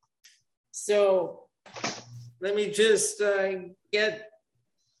 Okay. So let me just get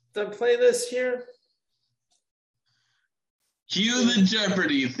the playlist here. Cue the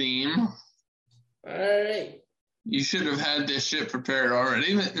Jeopardy theme. All right. You should have had this shit prepared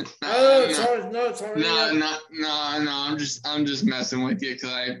already. It's already. No. I'm just messing with you because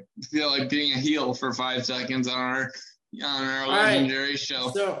I feel like being a heel for 5 seconds on our legendary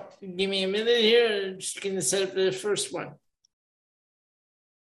show. So give me a minute here. I'm just gonna set up the first one.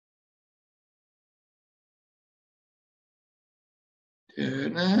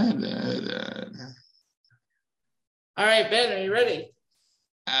 All right, Ben, are you ready?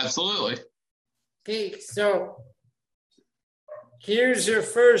 Absolutely. Okay, so here's your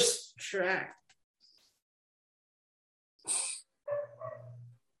first track.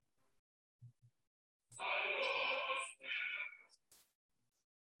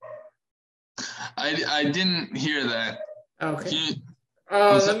 I didn't hear that. Okay.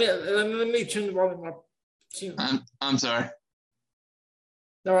 Let me turn the volume up too. I'm sorry.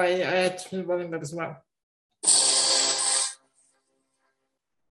 No, I had to turn the volume up as well.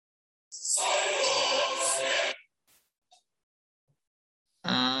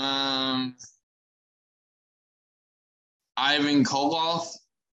 Ivan Koloff.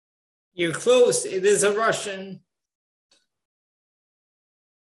 You're close. It is a Russian.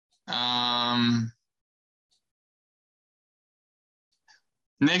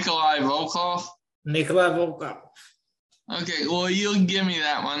 Nikolai Volkov. Nikolai Volkov. Okay, well, you'll give me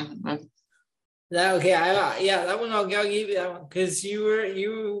that one. Okay, that one I'll give you that one because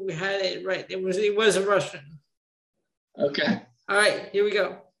you had it right. It was a Russian. Okay. All right, here we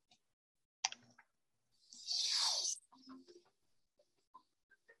go.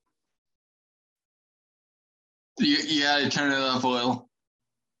 You gotta turn it up a little.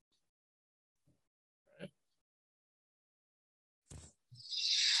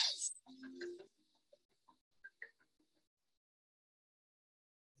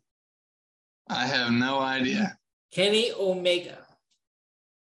 I have no idea. Kenny Omega.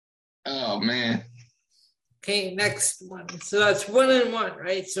 Oh man. Okay, next one. So that's 1-1,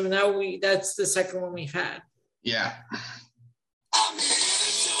 right? So now that's the second one we've had. Yeah.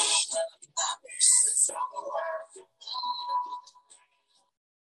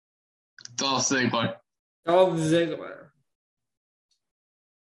 Dolph Ziggler. Dolph Ziggler.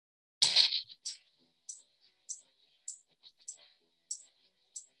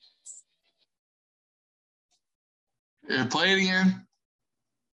 Play it again.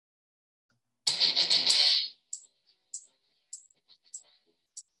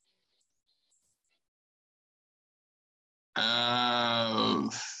 Oh,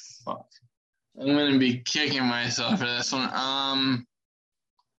 fuck. I'm going to be kicking myself for this one.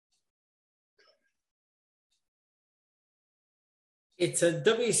 It's a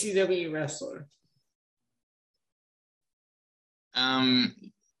WCW wrestler.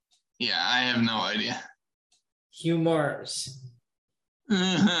 Yeah, I have no idea. Hugh Morris. We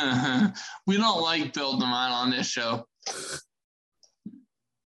don't like Bill DeMott on this show.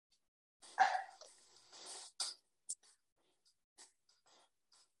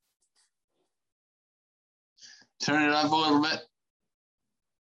 Turn it up a little bit.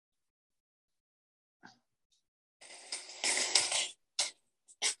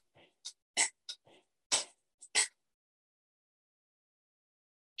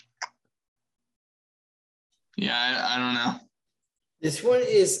 Yeah, I don't know. This one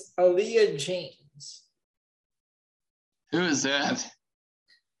is Aaliyah James. Who is that?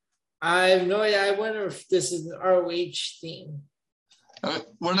 I have no idea. I wonder if this is an ROH theme.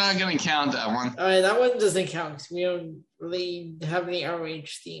 We're not going to count that one. All right, that one doesn't count because we don't really have any ROH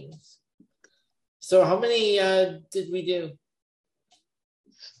themes. So how many did we do?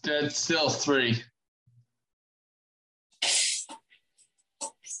 That's still 3.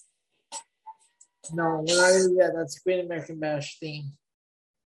 No, we're not going to do that. That's Great American Bash theme.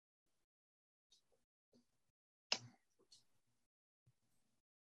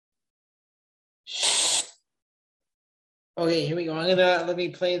 Okay, here we go. Let me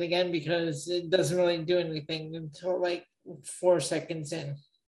play it again because it doesn't really do anything until like 4 seconds in.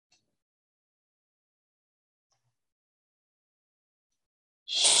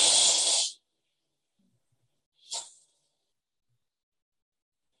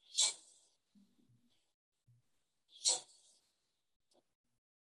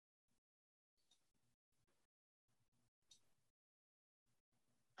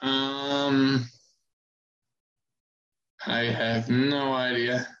 I have no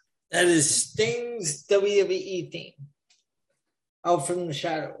idea. That is Sting's WWE theme. Out from the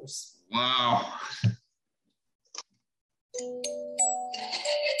Shadows. Wow.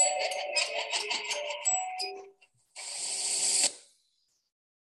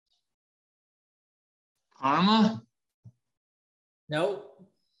 Karma? Nope.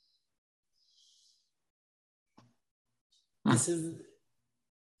 This is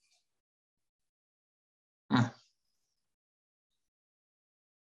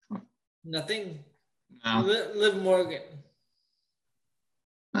nothing. No. Liv Morgan.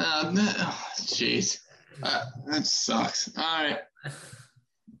 Jeez. That sucks. All right.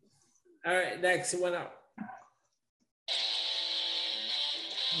 All right, next one up.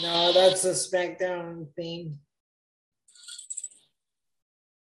 No, that's a SmackDown theme.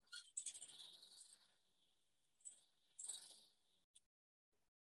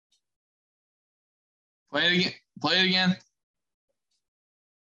 Play it again. Play it again.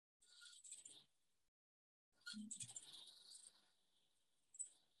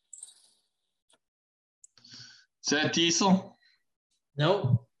 Is that Diesel?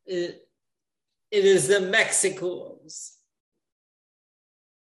 No, it is the Mexicals.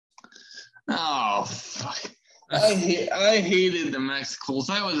 Oh, fuck. I hated the Mexicals.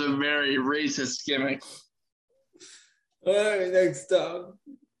 That was a very racist gimmick. All right, next up.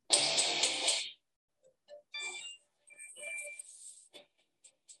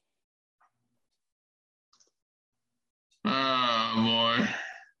 Oh, boy.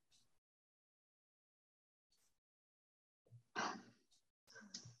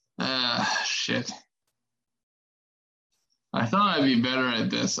 Shit. I thought I'd be better at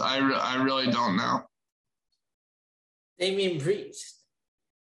this. I really don't know. Damian Priest.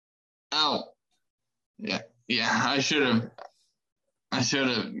 Oh. Yeah. I should have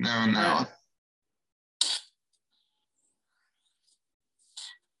known that one.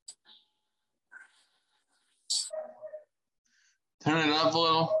 Turn it up a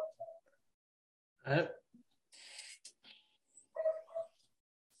little.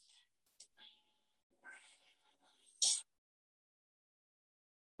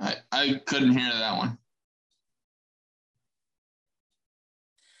 I couldn't hear that one.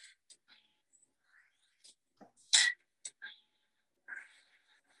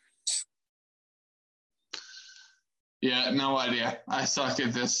 Yeah, no idea. I suck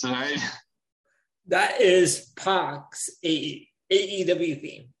at this tonight. That is Pac's AEW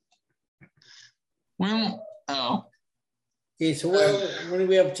theme. When? Oh. Okay, so what are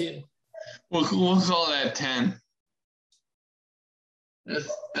we up to? We'll call that 10.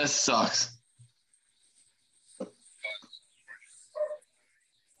 That sucks.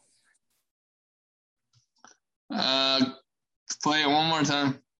 Play it one more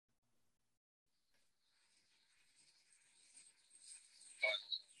time.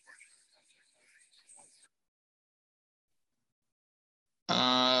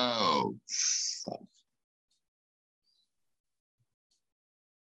 Oh, fuck.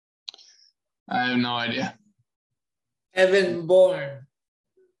 I have no idea. Evan Bourne.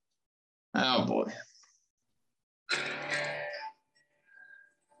 Oh, boy.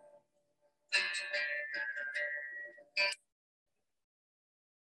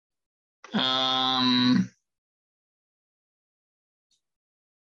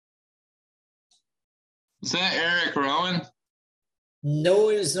 Is that Eric Rowan? No,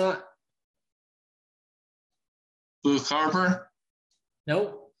 it is not. Luke Harper?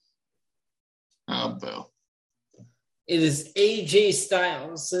 Nope. Oh, boo. It is AJ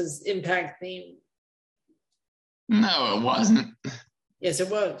Styles' Impact theme. No, it wasn't. Yes, it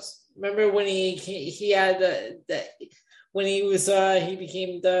was. Remember when he had the when he was he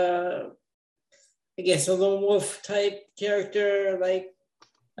became the, I guess, a lone wolf type character, like.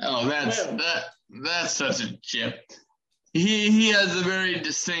 Oh, that's such a chip. He has a very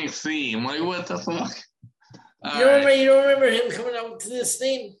distinct theme. Like, what the fuck? You don't remember him coming out to this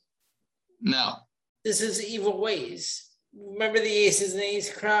theme? No. This is Evil Ways. Remember the Aces and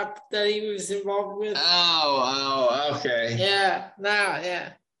Aces crap that he was involved with? Oh, okay. Yeah,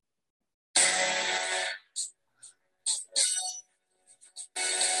 yeah.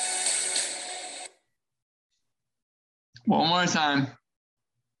 One more time.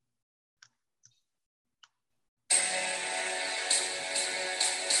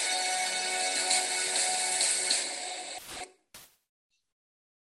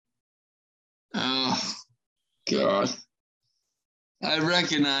 Oh, God. I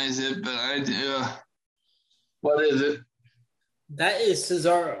recognize it, but I do. What is it? That is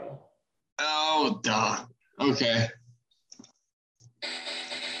Cesaro. Oh, duh. Okay.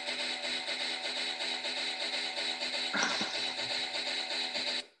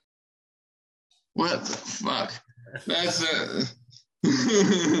 What the fuck? That's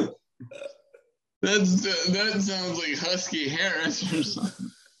that sounds like Husky Harris or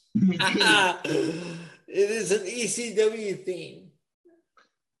something. It is an ECW theme.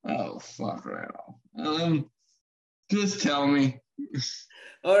 Oh, fuck right off. Just tell me.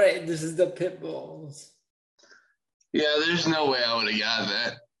 All right, this is the Pitbulls. Yeah, there's no way I would have got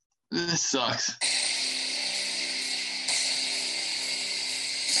that. This sucks.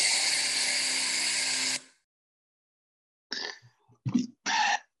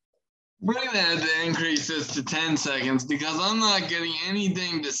 We're going to have to increase this to 10 seconds because I'm not getting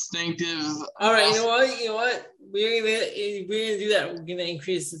anything distinctive. All right, you know what? We're gonna do that. We're gonna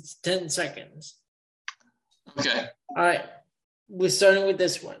increase it to 10 seconds. Okay. All right. We're starting with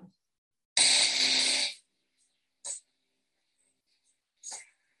this one.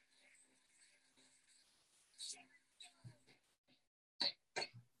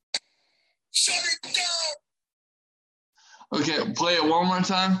 Shut it down. Okay, play it one more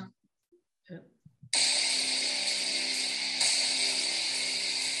time.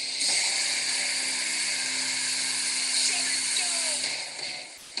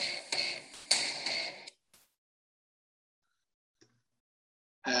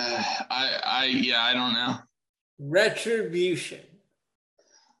 yeah, I don't know. Retribution.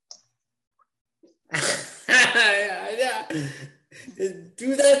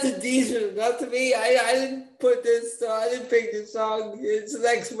 Do that to Diesel, not to me. I didn't put this. I didn't pick this song. It's the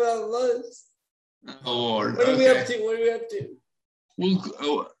next one on the list. Oh Lord. What are we up to? What are we up to?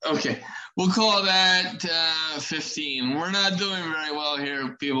 Okay. We'll call that 15. We're not doing very well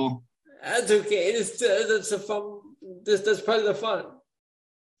here, people. That's okay. That's a fun. That's part of the fun.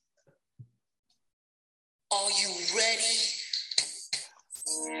 Are you ready?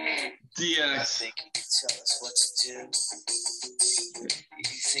 DX. You think you can tell us what to do?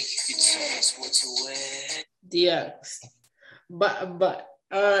 You think you can tell us what to wear? DX. But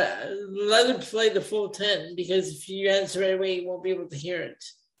let him play the full 10 because if you answer right away, you won't be able to hear it.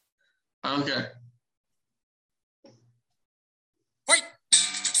 Okay. Wait.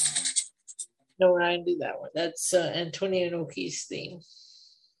 No, I didn't do that one. That's Antonio Inoki's theme.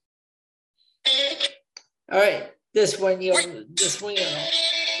 All right, this one you know.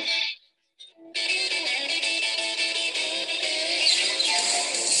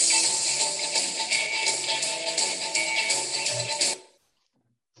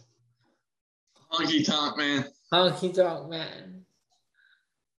 Honky Tonk Man. Honky Tonk Man.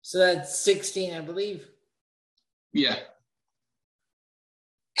 So that's 16, I believe. Yeah.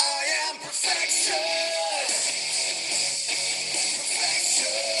 I am perfection.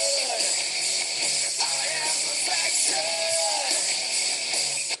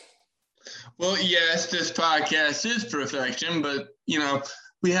 Well, yes, this podcast is perfection, but you know,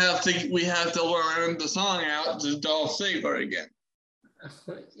 we have to learn the song out to Dolph Ziggler again.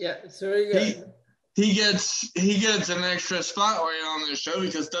 Yeah, it's very good. He gets an extra spotlight on this show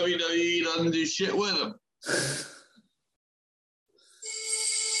because WWE doesn't do shit with him.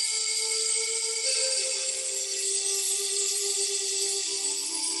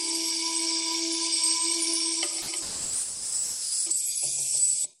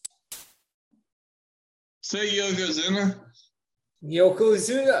 Say Yokozuna.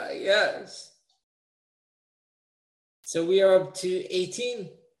 Yokozuna, yes. So we are up to 18.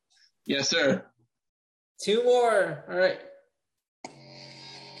 Yes, sir. 2 more. All right.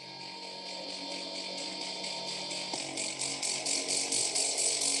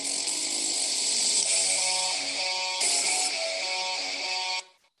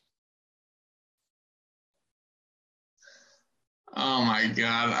 Oh my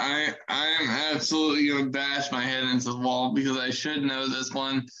God, I am absolutely gonna bash my head into the wall because I should know this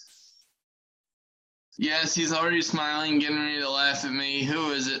one. Yes, he's already smiling, getting ready to laugh at me.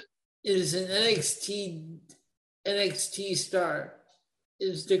 Who is it? It is an NXT star. It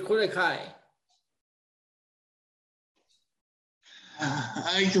is Dakota Kai.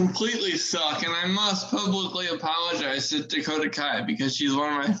 I completely suck, and I must publicly apologize to Dakota Kai because she's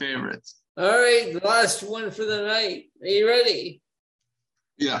one of my favorites. All right, the last one for the night. Are you ready?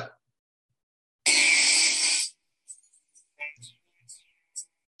 Yeah.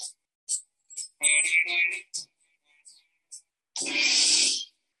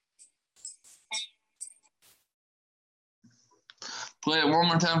 Play it one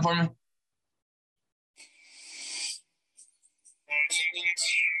more time for me.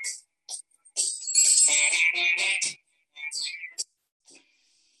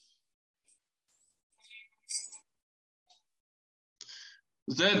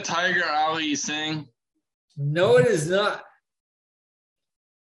 Is that Tiger Ali Singh? No, it is not.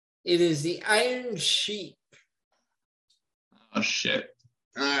 It is the Iron Sheik. Oh shit!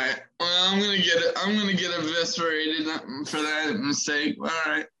 All right. Well, I'm gonna get eviscerated for that mistake. All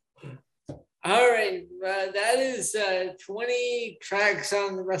right. All right. That is 20 tracks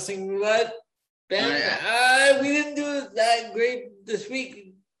on the Wrestling Roulette. Ben, we didn't do that great this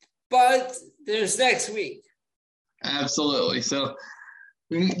week, but there's next week. Absolutely. So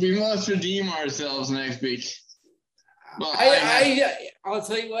we must redeem ourselves next week. Well, I'll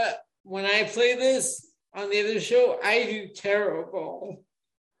tell you what. When I play this on the other show, I do terrible.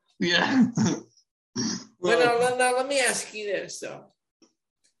 Yeah. But now let me ask you this though.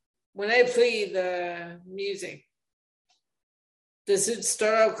 When I play the music, does it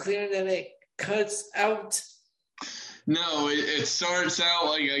start out clear and then it cuts out? No, it starts out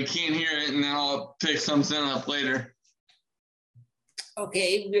like I can't hear it, and then I'll pick something up later.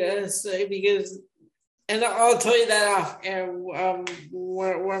 Okay, because and I'll tell you that off air where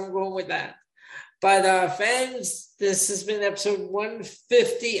I'm going with that. But fans, this has been episode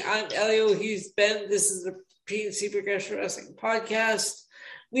 150. I'm Elio. He's Ben. This is the PNC Progression Wrestling Podcast.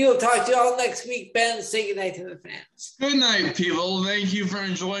 We will talk to you all next week. Ben, say goodnight to the fans. Good night, people. Thank you for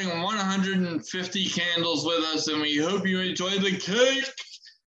enjoying 150 candles with us, and we hope you enjoy the cake.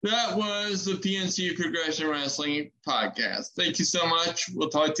 That was the PNC Progression Wrestling Podcast. Thank you so much. We'll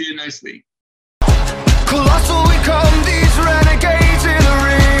talk to you next week. Colossal, we come these renegades in the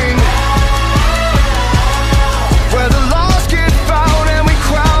ring, where the